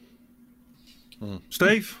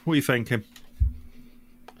 Steve, what are you thinking?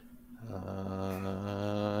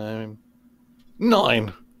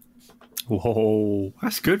 9. Whoa,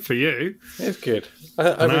 that's good for you. It's good.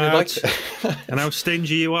 I really liked it. And how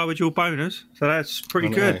stingy you are with your bonus. So that's pretty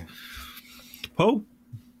good. Paul?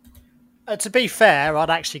 To be fair, I'd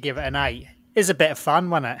actually give it an 8. It's a bit of fun,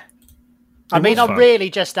 wasn't it? I'm fun. really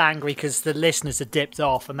just angry because the listeners have dipped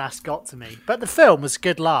off, and that's got to me. But the film was a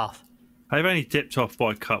good laugh. They've only dipped off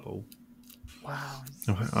by a couple. Wow.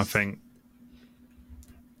 I think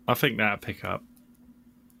that'll pick up.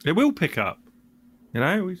 It will pick up. You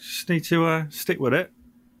know, we just need to stick with it,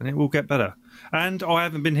 and it will get better. And I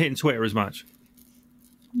haven't been hitting Twitter as much.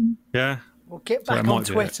 Yeah. Well, get So back that on might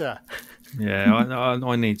be Twitter. Yeah,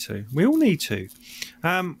 I need to. We all need to.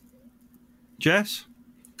 Jess?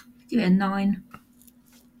 Give it a 9.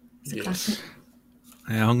 It's a classic.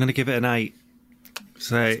 Yeah, I'm going to give it an 8.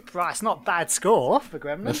 So, Right, it's not a bad score for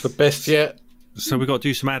Gremlins. That's the best yet. so we've got to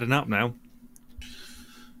do some adding up now.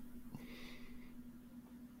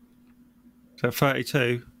 So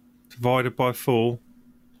 32 divided by 4.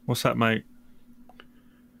 What's that, mate?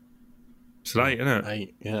 It's an 8, isn't it?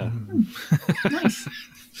 8, yeah. Nice.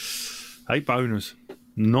 8 bonus.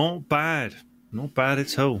 Not bad. Not bad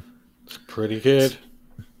at all. It's pretty good.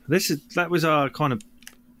 That was our kind of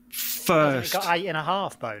It first. got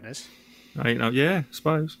 8.5 bonus. Yeah, I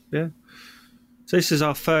suppose. Yeah. So this is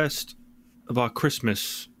our first of our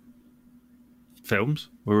Christmas films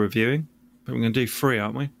we're reviewing. But we're going to do 3,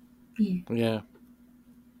 aren't we? Yeah.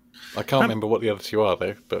 I can't remember what the other 2 are,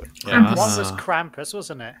 though. But One yeah. was Krampus,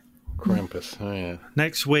 wasn't it? Krampus. Oh, yeah.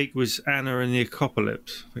 Next week was Anna and the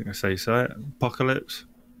Apocalypse. I think I say so. Apocalypse.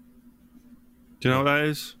 Do you know what that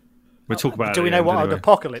is? We'll talk about it. Do we know what an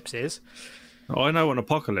apocalypse is? I know what an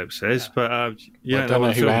apocalypse is, but you I don't know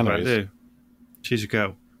what who film Anna about, is. do you? She's a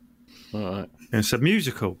girl. All right. And it's a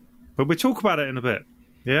musical. But we'll talk about it in a bit.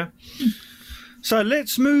 Yeah? So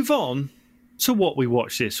let's move on to what we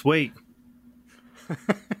watched this week.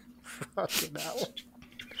 Fucking hell.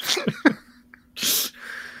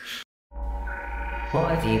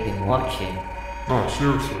 What have you been watching? Oh,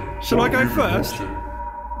 seriously. Shall I go first?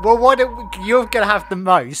 Well, you're going to have the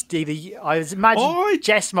most. I imagine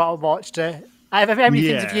Jess might have watched it. How many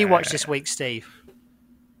things have you watched this week, Steve?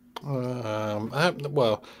 I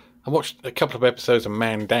watched a couple of episodes of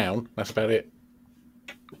Man Down. That's about it.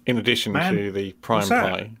 In addition to the Prime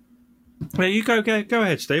Play. Yeah, you go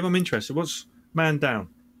ahead, Steve. I'm interested. What's Man Down?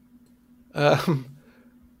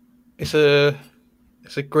 It's a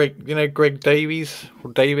Greg Davies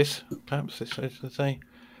or Davis, perhaps I should say.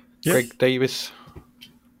 Yep. Greg Davis.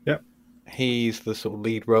 Yep. He's the sort of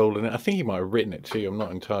lead role in it. I think he might have written it too. I'm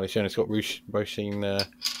not entirely sure. And it's got Roisin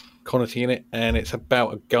Connerty in it, and it's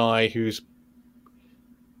about a guy whose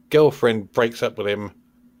girlfriend breaks up with him,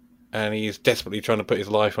 and he's desperately trying to put his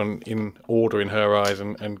life in order in her eyes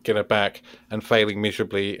and get her back, and failing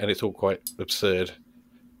miserably, and it's all quite absurd.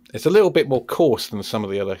 It's a little bit more coarse than some of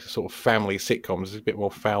the other sort of family sitcoms. It's a bit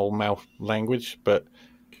more foul-mouthed language, but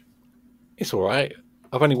it's all right.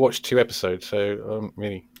 I've only watched 2 episodes, so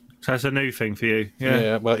really... So that's a new thing for you?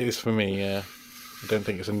 Yeah, well, it is for me, yeah. I don't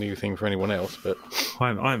think it's a new thing for anyone else, but... I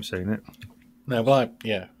haven't seen it. No, well,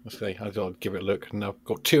 let's see. I thought I'd give it a look, and I've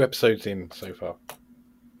got 2 episodes in so far.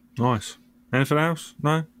 Nice. Anything else?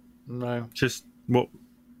 No? No. Just what...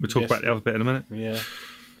 We'll talk about the other bit in a minute. Yeah.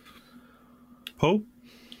 Paul?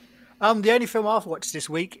 The only film I've watched this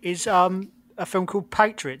week is a film called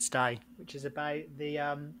Patriots Day, which is about the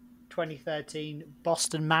 2013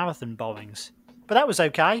 Boston Marathon bombings. But that was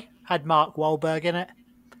okay. Had Mark Wahlberg in it,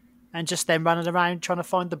 and just them running around trying to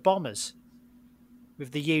find the bombers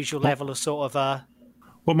with the usual level of sort of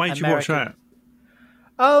What made you watch that?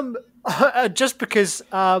 Just because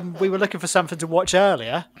we were looking for something to watch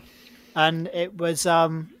earlier, and it was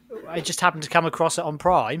I just happened to come across it on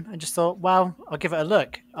Prime, and just thought, well, I'll give it a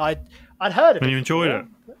look. I'd heard of it. And you enjoyed it?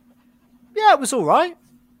 Yeah, it was all right.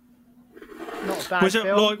 Not a bad Was it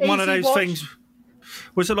film. like one of Easy those watch. things?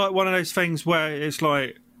 Was it like one of those things where it's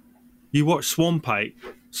like you watch Swamp Ape,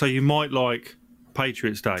 so you might like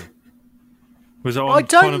Patriots Day? Was it on I kind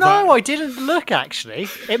don't of know. that? I didn't look, actually.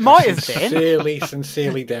 It might have been.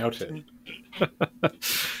 Sincerely doubt it.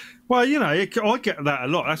 Well, you know, I get that a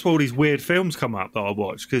lot. That's why all these weird films come up that I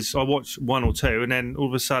watch, because I watch one or two, and then all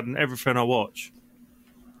of a sudden, everything I watch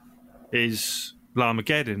is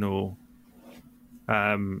Armageddon or,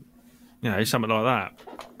 something like that.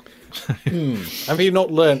 Have you not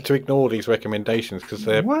learnt to ignore these recommendations because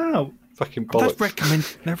they're Wow, fucking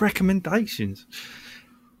bollocks? they're recommendations.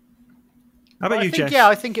 How about you, Jess? Yeah,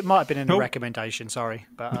 I think it might have been in a Oh. recommendation. Sorry,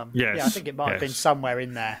 but Yes, yeah, I think it might have been yes. somewhere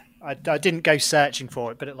in there. I didn't go searching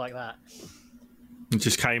for it, put it like that. It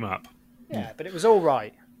just came up. Yeah, but it was all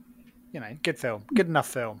right. You know, good film, good enough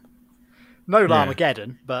film. No Yeah.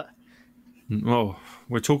 Armageddon, but Oh,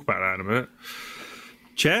 we'll talk about that in a minute.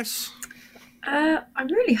 Jess? I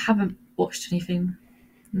really haven't watched anything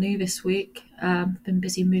new this week. Been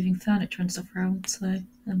busy moving furniture and stuff around, so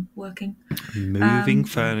I'm working. Moving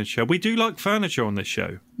furniture. We do like furniture on this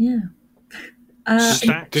show. Yeah.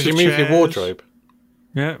 Stacks Did you of move your chairs. wardrobe?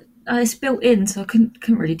 Yeah. It's built in, so I couldn't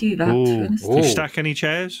really do that. To be Ooh. honest. Did you stack any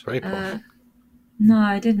chairs? Very posh. No,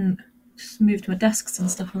 I didn't. Just moved my desks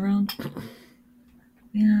and stuff around.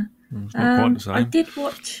 Yeah. It's not quite the same. I did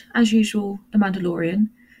watch, as usual, The Mandalorian,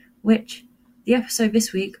 which the episode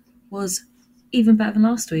this week was even better than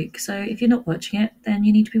last week. So if you're not watching it, then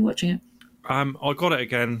you need to be watching it. I got it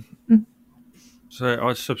again. So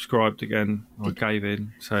I subscribed again. I gave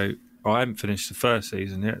in. So I haven't finished the first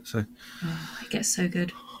season yet. So It gets so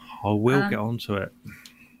good. I will get onto it.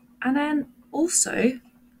 And then also,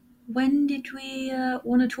 when did we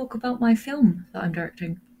want to talk about my film that I'm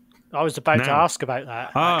directing? I was about to Now. ask about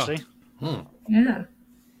that, Ah. actually. Yeah.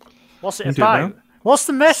 What's it You do it now. about? What's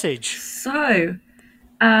the message? So,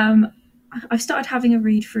 I've started having a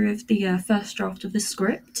read through of the first draft of the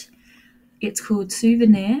script. It's called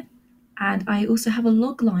Souvenir, and I also have a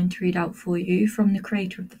log line to read out for you from the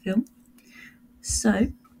creator of the film.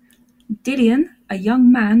 So, Dillian, a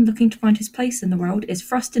young man looking to find his place in the world, is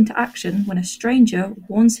thrust into action when a stranger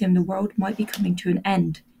warns him the world might be coming to an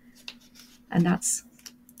end. And that's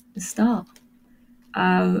the start.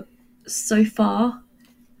 So far,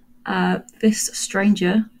 this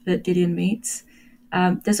stranger that Dillian meets,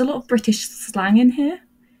 there's a lot of British slang in here,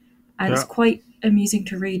 and it's Yeah. quite amusing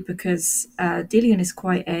to read because Dillian is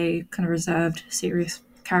quite a kind of reserved, serious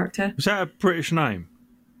character. Is that a British name?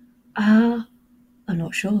 I'm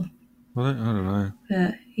not sure. I don't know.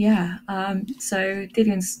 But yeah, so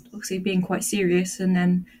Dillian's obviously being quite serious, and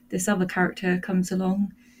then this other character comes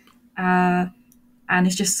along, and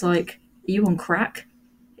it's just like, "Are you on crack?"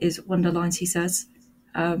 is one of the lines he says,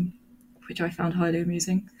 which I found highly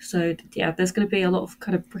amusing. So yeah, there's going to be a lot of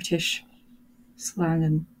kind of British slang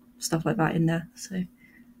and stuff like that in there. So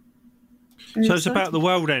It's about the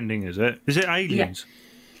world ending, is it? Is it aliens?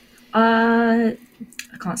 I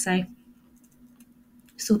can't say.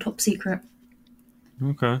 It's all top secret.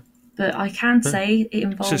 Okay. But I can say it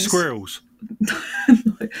involves So squirrels.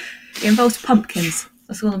 It involves pumpkins.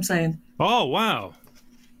 That's all I'm saying. Oh, wow.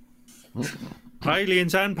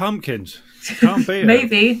 Aliens and pumpkins. Can't beat it.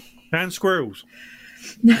 Maybe. And squirrels.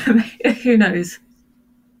 Who knows?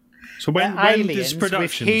 So when does Aliens with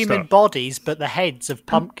production human start? bodies, but the heads of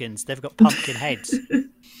pumpkins. They've got pumpkin heads.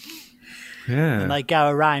 Yeah. And they go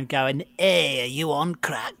around going, "Hey, are you on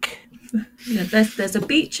crack?" Yeah, there's a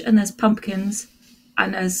beach and there's pumpkins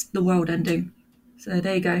and there's the world ending. So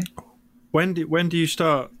there you go. When do you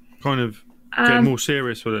start kind of getting more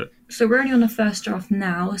serious with it? So we're only on the first draft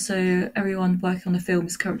now. So everyone working on the film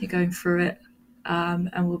is currently going through it,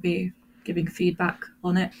 and we'll be giving feedback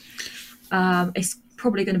on it. It's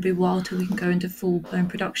probably going to be a while till we can go into full-blown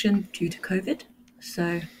production due to COVID.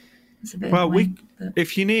 So it's a bit Well, annoying, but...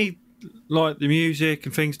 if you need like the music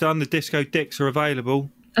and things done, the disco dicks are available.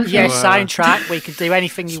 Okay. Yeah, soundtrack. We can do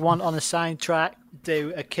anything you want on a soundtrack.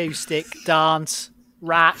 Do acoustic, dance,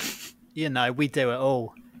 rap. You know, we do it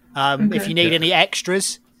all. If you need any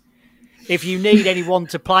extras, if you need anyone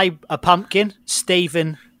to play a pumpkin,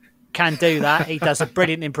 Stephen can do that. He does a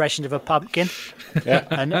brilliant impression of a pumpkin. Yeah.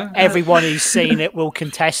 And everyone who's seen it will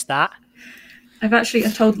contest that.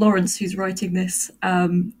 I've told Lawrence, who's writing this,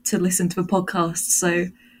 to listen to a podcast. So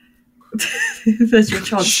there's your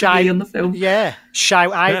chance to be on the film. Yeah,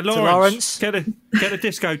 shout out to Lawrence. Get a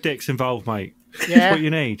disco dicks involved, mate. Yeah. That's what you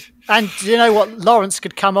need. And do you know what? Lawrence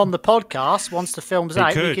could come on the podcast once the film's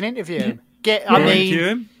out. We could. can interview him. Interview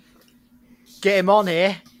him. Get him on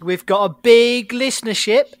here. We've got a big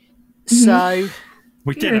listenership, so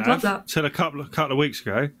We Yeah, did I'd love have that. till a couple of weeks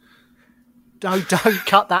ago. don't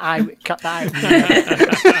cut that out. Cut that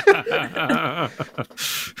out.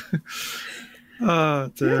 Oh,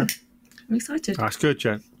 dear. I'm excited. That's good,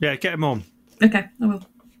 Joe. Yeah, get him on. Okay, I will.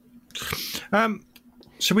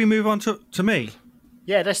 Shall we move on to me?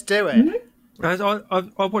 Yeah, let's do it.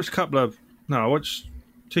 I watched a couple of... No, I watched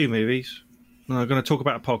 2 movies. And I'm going to talk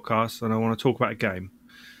about a podcast, and I want to talk about a game.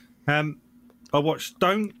 I watched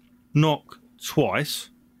Don't Knock Twice.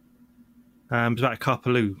 It's about a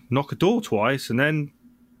couple who knock a door twice and then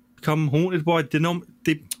become haunted by a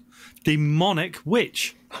demonic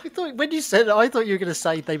witch. I thought when you said it, I thought you were going to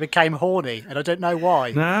say they became horny, and I don't know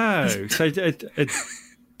why. No, so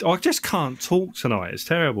I just can't talk tonight. It's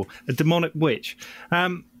terrible. A demonic witch.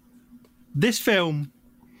 This film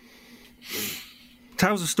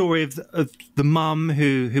tells the story of the mum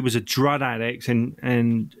who was a drug addict and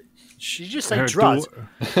Did you just say drug?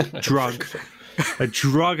 A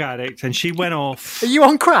drug addict, and she went off. Are you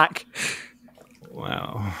on crack?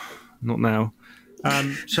 Well, not now.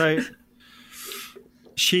 So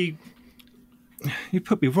you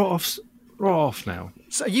put me right off now.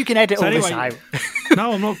 So you can edit all this out.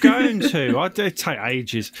 No, I'm not going to. It'd take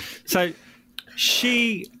ages. So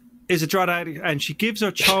she is a drug addict, and she gives her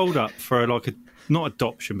child up for not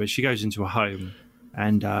adoption, but she goes into a home,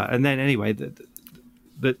 and then anyway,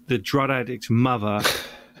 the drug addict's mother,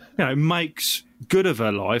 makes good of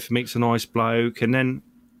her life, meets a nice bloke, and then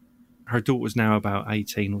her daughter's now about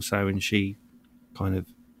 18 or so, and she kind of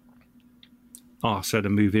asks her to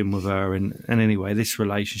move in with her, and anyway, this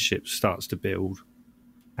relationship starts to build.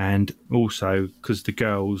 And also, because the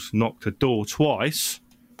girls knocked the door twice,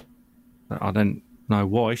 I don't know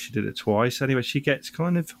why she did it twice. Anyway, she gets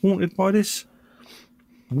kind of haunted by this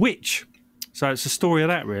witch. So it's the story of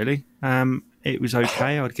that, really. It was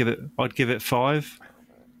okay. I'd give it 5.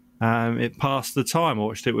 It passed the time. I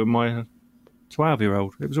watched it with my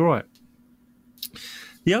 12-year-old. It was all right.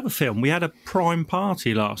 The other film, we had a Prime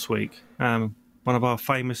party last week. One of our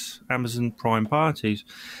famous Amazon Prime parties.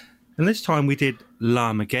 And this time we did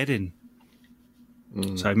Larmageddon.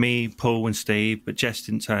 So me, Paul and Steve, but Jess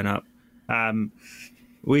didn't turn up.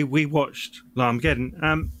 We watched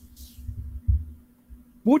Larmageddon.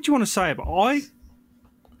 What do you want to say about it? I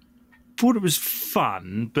thought it was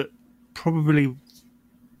fun, but probably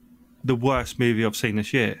the worst movie I've seen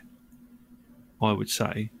this year, I would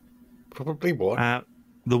say. Probably what?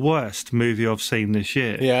 The worst movie I've seen this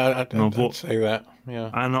year. Yeah, I don't say that.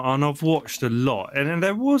 Yeah, and I've watched a lot, and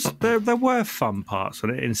there were fun parts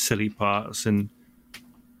on it, and silly parts, and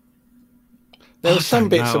there were some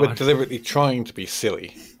bits that were deliberately trying to be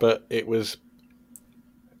silly, but it was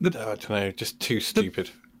I don't know, just too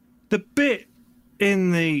stupid. The bit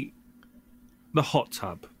in the hot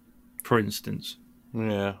tub, for instance,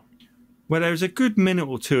 yeah, where there was a good minute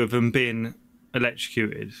or two of them being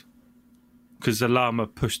electrocuted because the llama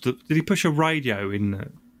pushed. Did he push a radio in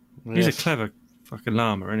there? He's a clever fucking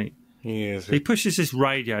llama, isn't he? He is. He pushes this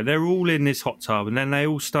radio. They're all in this hot tub, and then they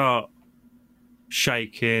all start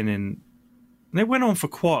shaking, and it went on for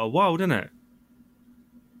quite a while, didn't it?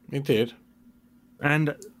 It did.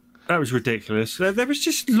 And that was ridiculous. There was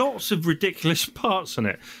just lots of ridiculous parts in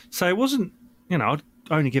it. So it wasn't, I'd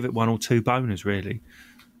only give it 1 or 2 boners, really.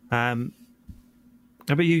 How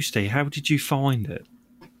about you, Steve? How did you find it?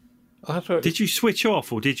 Did you switch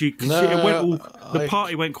off, or did you? No, the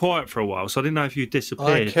party went quiet for a while, so I didn't know if you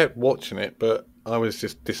disappeared. I kept watching it, but I was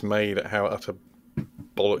just dismayed at how utter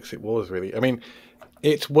bollocks it was. Really, I mean,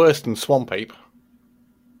 it's worse than Swamp Ape.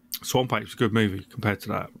 Swamp Ape's a good movie compared to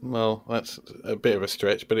that. Well, that's a bit of a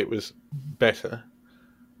stretch, but it was better.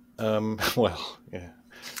 Well, yeah,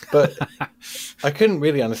 but I couldn't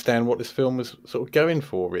really understand what this film was sort of going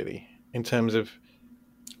for, really, in terms of,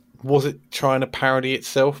 was it trying to parody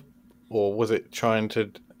itself? Or was it trying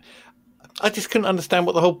to... I just couldn't understand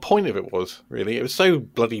what the whole point of it was, really. It was so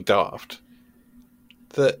bloody daft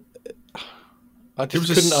that I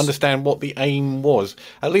just couldn't understand what the aim was.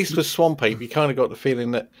 At least with Swamp Ape, you kind of got the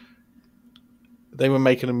feeling that they were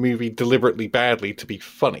making a movie deliberately badly to be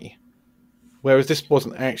funny. Whereas this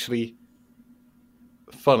wasn't actually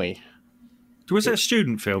funny. Was it a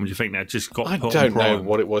student film, do you think, that just got put on I don't know Prime?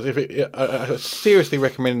 what it was. I seriously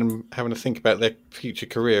recommend them having to think about their future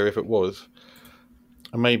career if it was.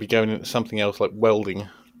 And maybe going into something else like welding.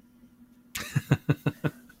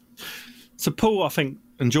 So Paul, I think,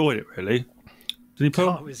 enjoyed it, really. Did he,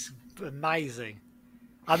 Paul? Oh, it was amazing.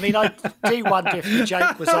 I mean, I do wonder if the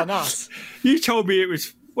joke was on us. You told me it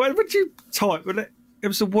was... What did you type? It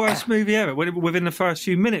was the worst movie ever within the first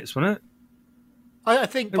few minutes, wasn't it? I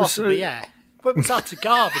think possibly, yeah. But it was utter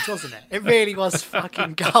garbage, wasn't it? It really was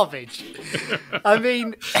fucking garbage. I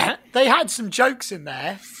mean, they had some jokes in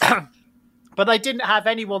there. But they didn't have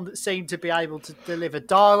anyone that seemed to be able to deliver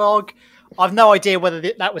dialogue. I've no idea whether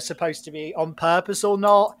that was supposed to be on purpose or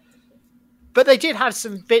not. But they did have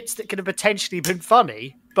some bits that could have potentially been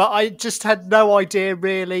funny, but I just had no idea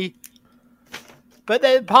really. But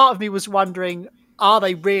then part of me was wondering, are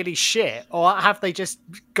they really shit? Or have they just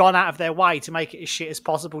gone out of their way to make it as shit as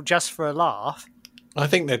possible just for a laugh? I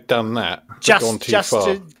think they've done that. Just far.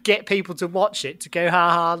 to get people to watch it, to go,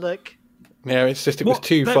 ha ha, look. Yeah, it's just, it was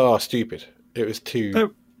too far stupid. It was too...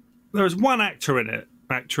 There was one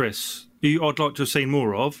actress, who I'd like to have seen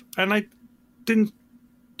more of, and they didn't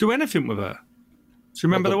do anything with her. Do you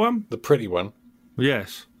remember the one? The pretty one?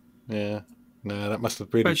 Yes. Yeah. No, that must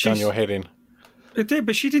have really done your head in. It did,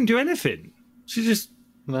 but she didn't do anything. She just...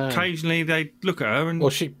 Occasionally they'd look at her and... Well,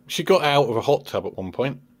 she got out of a hot tub at one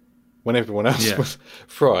point when everyone else was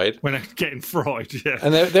fried. When they're getting fried, yeah.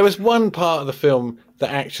 And there was one part of the film that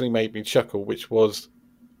actually made me chuckle, which was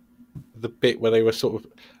the bit where they were sort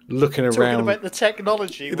of looking around... Talking about the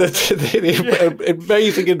technology. The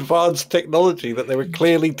amazing advanced technology that they were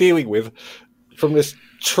clearly dealing with from this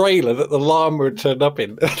trailer that the llama had turned up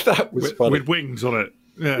in. That was funny. With wings on it.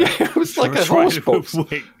 Yeah, it was like a horse box.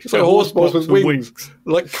 It's like a horse box with wings,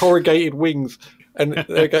 like corrugated wings. And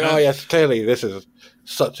they go, oh yes, clearly this is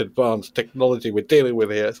such advanced technology we're dealing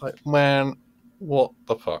with here. It's like, man, what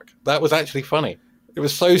the fuck? That was actually funny. It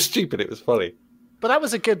was so stupid, it was funny. But that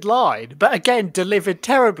was a good line. But again, delivered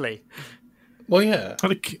terribly. Well, yeah.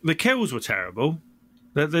 Well, the kills were terrible.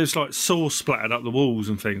 There's like sauce splattered up the walls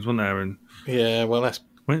and things, wasn't there? And yeah, well, that's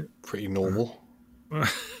pretty normal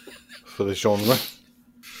for the genre.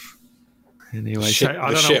 Anyway,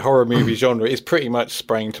 the shit horror movie genre is pretty much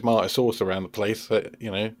spraying tomato sauce around the place.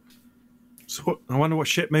 You know. So I wonder what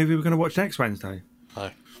shit movie we're going to watch next Wednesday.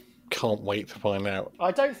 I can't wait to find out.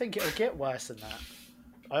 I don't think it'll get worse than that.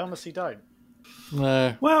 I honestly don't.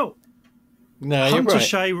 No. Well, no.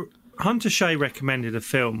 Hunter Shea recommended a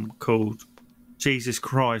film called Jesus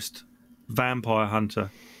Christ Vampire Hunter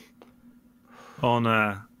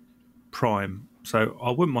on Prime, so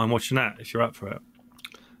I wouldn't mind watching that if you're up for it.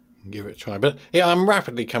 Give it a try. But yeah, I'm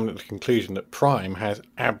rapidly coming to the conclusion that Prime has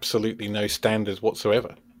absolutely no standards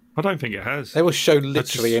whatsoever. I don't think it has. They will show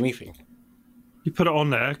literally anything. You put it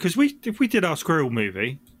on there because if we did our Squirrel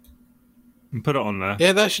movie and put it on there,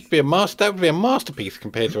 yeah, that would be a masterpiece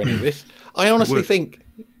compared to any of this. I honestly think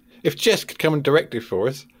if Jess could come and direct it for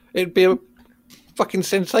us, it'd be a fucking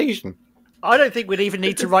sensation. I don't think we'd even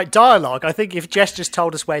need to write dialogue. I think if Jess just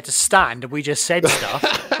told us where to stand and we just said stuff.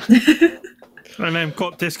 And then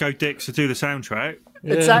got Disco Dicks to do the soundtrack.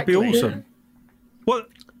 Yeah. Exactly. It'd be awesome. Yeah.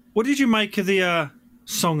 What did you make of the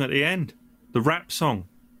song at the end? The rap song?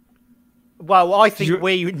 Well, I think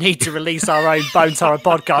we need to release our own Bones Horror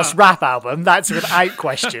Podcast rap album. That's without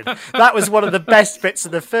question. That was one of the best bits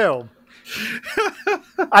of the film.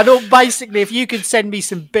 And basically, if you could send me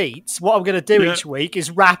some beats, what I'm going to do each week is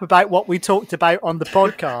rap about what we talked about on the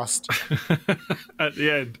podcast. At the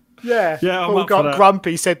end. Yeah. Yeah, Paul got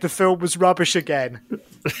grumpy, said the film was rubbish again.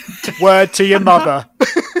 Word to your mother.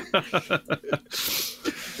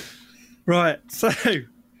 Right, so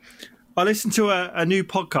I listened to a new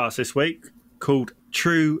podcast this week called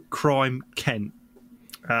True Crime Kent.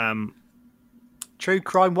 True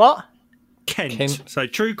Crime what? Kent. So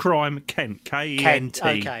True Crime Kent. K-E-N-T.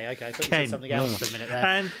 Okay. I thought you said something else for a minute there.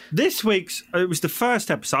 And this week's, it was the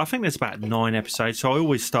first episode. I think there's about 9 episodes, so I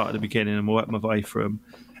always start at the beginning and work my way through them.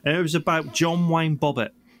 And it was about John Wayne Bobbitt.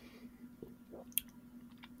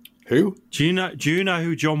 Who? Do you know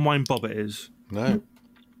who John Wayne Bobbitt is? No.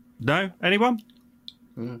 No? Anyone?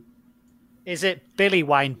 Is it Billy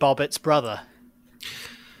Wayne Bobbitt's brother?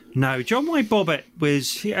 No, John Wayne Bobbitt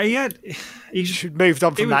was... He should moved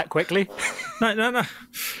on from that quickly. No.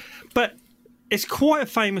 But it's quite a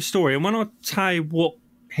famous story, and when I tell you what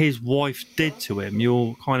his wife did to him,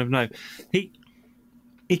 you'll kind of know.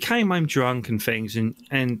 He came home drunk and things,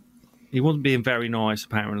 and he wasn't being very nice,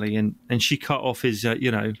 apparently, and she cut off his,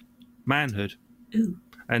 manhood. Ooh.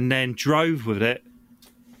 And then drove with it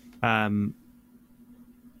and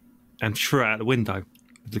threw it out the window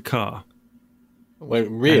of the car. Wait,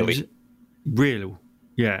 really? Really?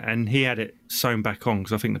 Yeah, and he had it sewn back on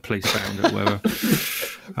because I think the police found it. Whatever.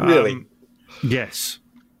 Really? Yes.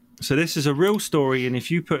 So this is a real story, and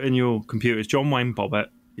if you put in your computers John Wayne Bobbitt,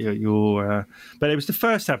 but it was the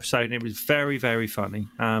first episode, and it was very, very funny.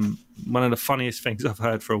 One of the funniest things I've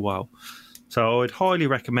heard for a while. So I would highly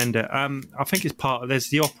recommend it. I think it's there's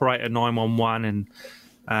the Operator 911,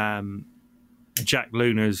 and Jack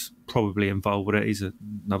Luna's probably involved with it. He's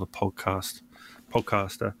another podcaster.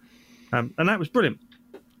 And that was brilliant.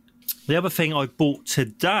 The other thing I bought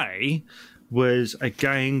today was a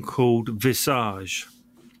game called Visage.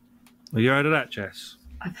 Have you heard of that, Jess?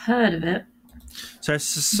 I've heard of it. So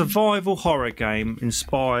it's a survival horror game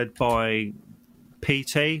inspired by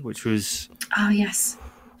PT, which was Oh, yes.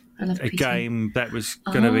 I love a PT. game that was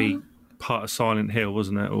going to be part of Silent Hill,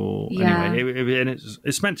 wasn't it? Or Yeah. anyway, and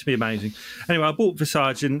it's meant to be amazing. Anyway, I bought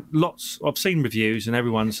Visage, and I've seen reviews, and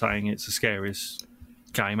everyone's saying it's the scariest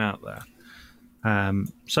game out there.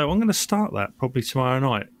 So I'm going to start that probably tomorrow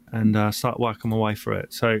night and start working my way through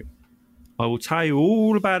it. So I will tell you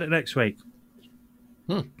all about it next week.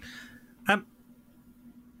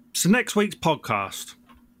 So next week's podcast,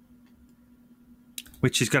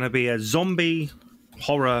 which is going to be a zombie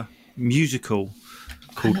horror musical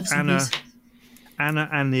called Anna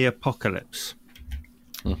and the Apocalypse.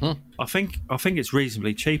 I think it's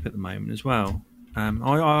reasonably cheap at the moment as well.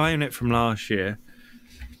 I own it from last year.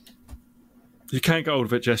 If you can't get hold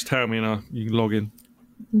of it, just tell me and you can log in.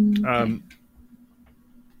 Okay.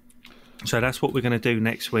 So that's what we're going to do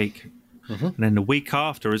next week. And then the week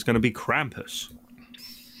after is going to be Krampus.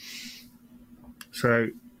 So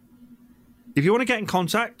if you want to get in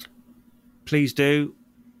contact, please do.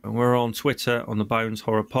 And we're on Twitter on the Bones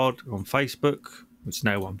Horror Pod, on Facebook, which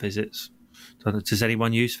no one visits. Does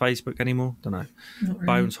anyone use Facebook anymore? Don't know. Not really.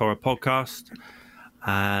 Bones Horror Podcast.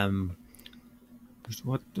 Do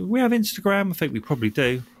we have Instagram? I think we probably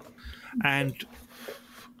do. And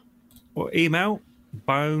or email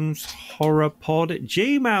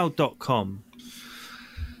boneshorrorpod@gmail.com.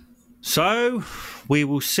 So we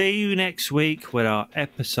will see you next week with our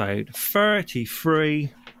episode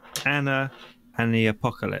 33, Anna and the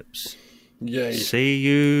Apocalypse. Yay. See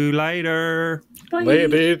you later. Bye. Later,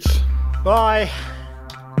 dudes. Bye.